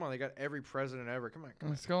 like, come on. They got every president ever. Come on.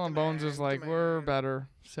 Come on. Skull and come Bones on, is like, come we're on. better,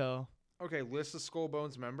 so. Okay, list of Skull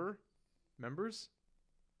Bones members.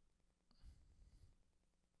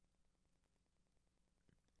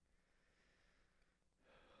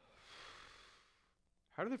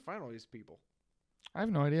 How do they find all these people? I have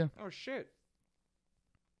no idea. Oh shit!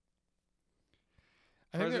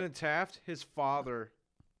 I think President Taft, his father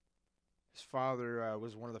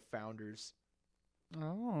was one of the founders.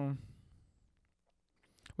 Oh.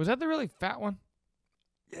 Was that the really fat one?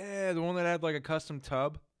 Yeah, the one that had like a custom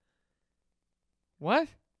tub. What?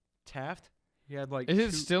 Taft. He had like. Is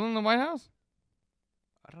it 2 still in the White House?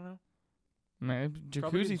 I don't know. Man,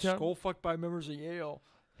 Probably jacuzzi getting tub. skull fucked by members of Yale.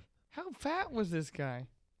 How fat was this guy?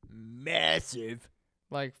 Massive.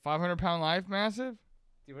 Like 500-pound life massive?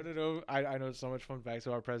 Do you want to know? I know so much fun facts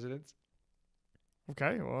about our presidents.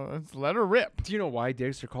 Okay, well, let's let her rip. Do you know why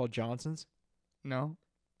dicks are called Johnsons? No.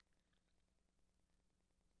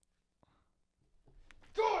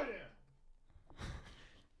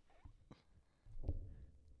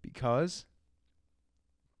 Because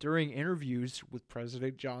during interviews with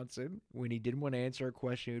President Johnson, when he didn't want to answer a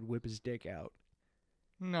question, he would whip his dick out.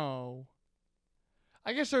 No.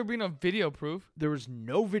 I guess there would be no video proof. There was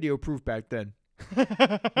no video proof back then.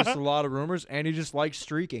 Just a lot of rumors, and he just liked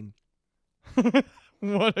streaking.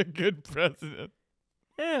 What a good president.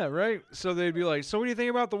 Yeah, right? So they'd be like, so what do you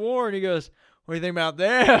think about the war? And he goes, what do you think about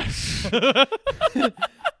this?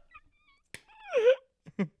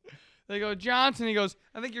 They go, Johnson. He goes,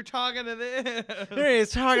 I think you're talking to this. Hey, he's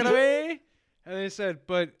talking to me. And they said,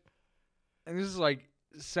 and this is like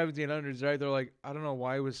 1700s, right? They're like, I don't know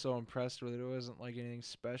why he was so impressed with it. It wasn't like anything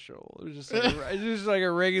special. It was just like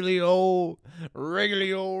a regularly old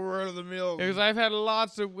run of the mill. Because I've had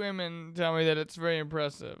lots of women tell me that it's very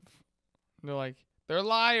impressive. They're like, they're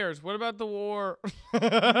liars. What about the war?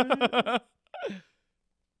 Let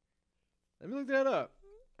me look that up.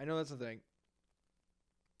 I know that's a thing.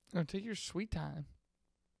 Oh, take your sweet time.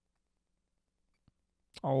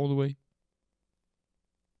 All the way.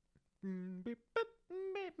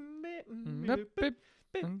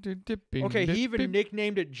 Okay, he even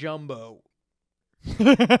nicknamed it Jumbo.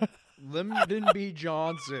 Lyndon B.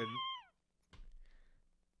 Johnson,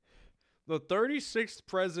 the 36th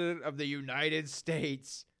president of the United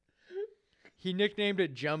States. He nicknamed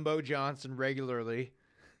it Jumbo Johnson regularly.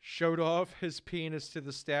 Showed off his penis to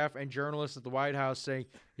the staff and journalists at the White House, saying,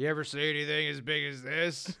 "You ever see anything as big as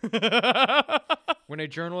this?" When a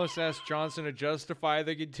journalist asked Johnson to justify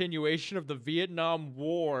the continuation of the Vietnam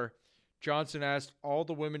War, Johnson asked all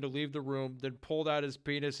the women to leave the room, then pulled out his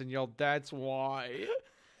penis and yelled, "That's why."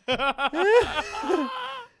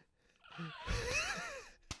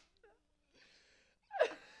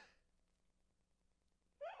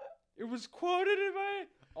 It was quoted in my...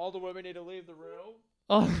 All the women need to leave the room.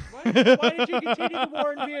 Oh. Why did you continue the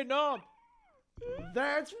war in Vietnam?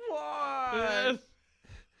 That's why.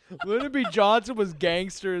 Lyndon B. Johnson was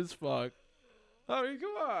gangster as fuck. I mean,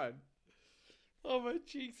 come on. Oh, my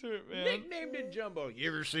cheeks hurt, man. Nicknamed it Jumbo. You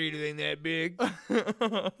ever see anything that big?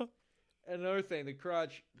 Another thing, the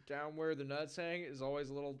crotch down where the nuts hang is always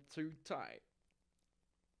a little too tight.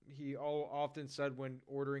 He often said when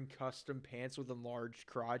ordering custom pants with enlarged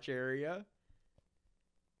crotch area.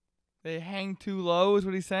 They hang too low is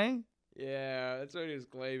what he's saying? Yeah, that's what he was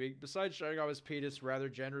claiming. Besides showing off his penis rather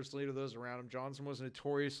generously to those around him, Johnson was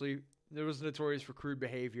notorious for crude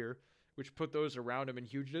behavior, which put those around him in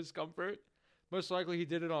huge discomfort. Most likely he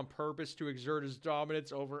did it on purpose to exert his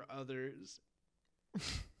dominance over others.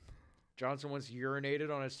 Johnson once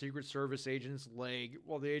urinated on a Secret Service agent's leg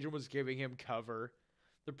while the agent was giving him cover.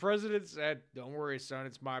 The president said, "Don't worry, son,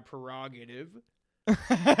 it's my prerogative."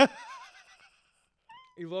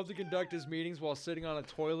 He loved to conduct his meetings while sitting on a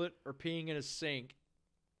toilet or peeing in a sink.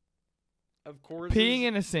 Of course. Peeing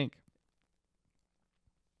in a sink.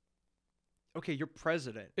 Okay, you're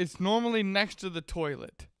president. It's normally next to the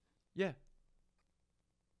toilet. Yeah.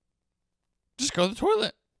 Just go to the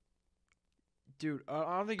toilet. Dude,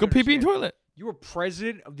 I don't think Go you pee in understand. toilet. You are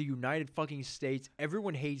president of the United fucking States.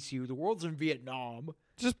 Everyone hates you. The world's in Vietnam.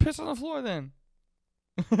 Just piss on the floor then.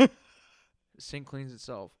 Sink cleans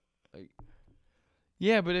itself. Like,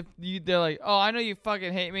 yeah, but if they're like, oh, I know you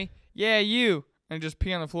fucking hate me. Yeah, you. And just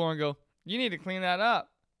pee on the floor and go, you need to clean that up.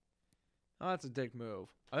 oh, that's a dick move.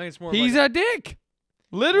 I think it's more He's like a dick.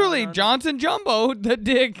 Literally, no. Johnson Jumbo, the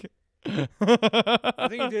dick. I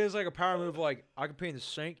think he did as like a power move, like, I can pee in the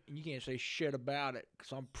sink and you can't say shit about it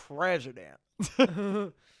because I'm president.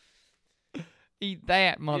 Eat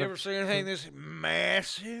that, You mother. ever see anything this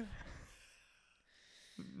massive?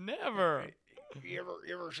 Never. You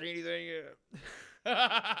ever see anything?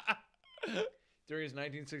 During his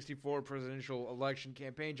 1964 presidential election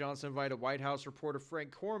campaign, Johnson invited White House reporter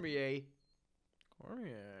Frank Cormier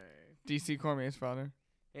D.C. Cormier's father.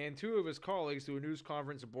 and two of his colleagues to a news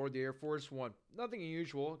conference aboard the Air Force One. Nothing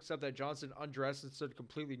unusual, except that Johnson undressed and stood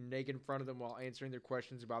completely naked in front of them while answering their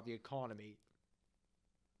questions about the economy.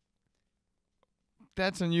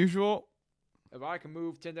 That's unusual. If I can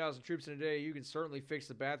move 10,000 troops in a day, you can certainly fix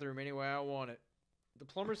the bathroom any way I want it. The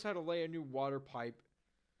plumbers had to lay a new water pipe,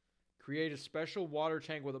 create a special water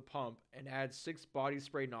tank with a pump, and add 6 body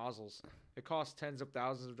spray nozzles. It cost tens of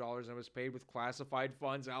thousands of dollars and was paid with classified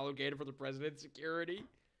funds allocated for the president's security.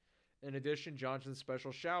 In addition, Johnson's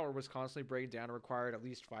special shower was constantly breaking down and required at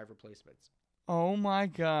least 5 replacements. Oh my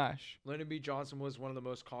gosh. Lyndon B. Johnson was one of the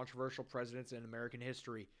most controversial presidents in American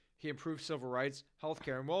history. He improved civil rights,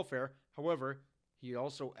 healthcare, and welfare. However, he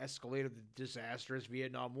also escalated the disastrous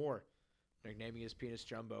Vietnam War. Nicknaming his penis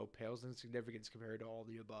Jumbo pales in significance compared to all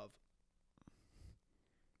the above.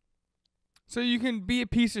 So you can be a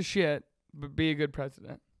piece of shit, but be a good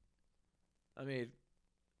president. I mean,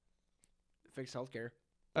 fix healthcare.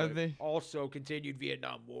 Are But they? also continued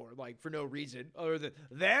Vietnam War, like for no reason other than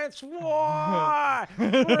that's why.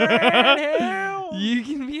 Brand hell. You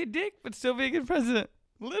can be a dick, but still be a good president.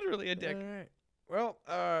 Literally a dick. All right.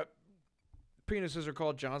 Well, penises are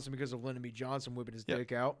called Johnson because of Lyndon B. Johnson whipping his Yep.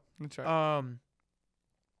 dick out. That's right.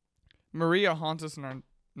 Maria haunts us in our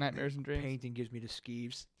nightmares and dreams. Painting gives me the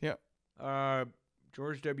skeeves. Yep.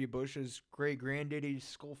 George W. Bush's great granddaddy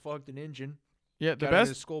skull fucked an engine. Yeah, the Got him his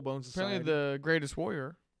best. skull bones Apparently, society. the greatest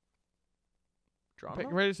warrior, Geronimo?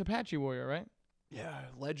 greatest Apache warrior, right? Yeah,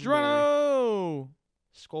 legendary. Geronimo.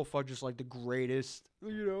 Skull fuck just like the greatest.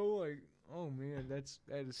 You know, like oh man, that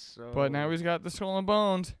is so. But now he's got the skull and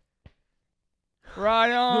bones.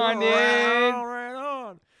 Right on, dude. Right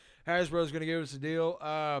on. Hasbro's gonna give us a deal.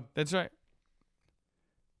 That's right.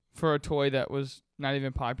 For a toy that was not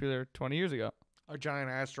even popular 20 years ago. A giant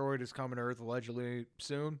asteroid is coming to Earth allegedly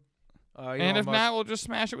soon. And if not, we'll just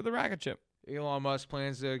smash it with a rocket ship. Elon Musk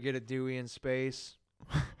plans to get a Dewey in space.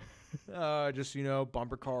 Just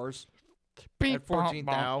bumper cars Bing, at bong, 14,000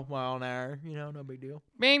 bong. mile an hour. No big deal.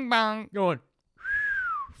 Bing bong. Going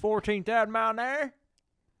 14,000 mile an hour.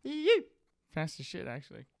 Yee. Fast as shit,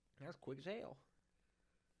 actually. That's quick as hell.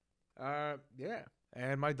 Yeah.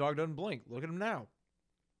 And my dog doesn't blink. Look at him now.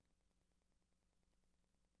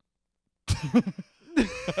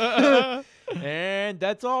 And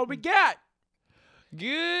that's all we got.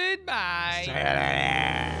 Goodbye.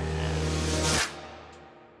 Say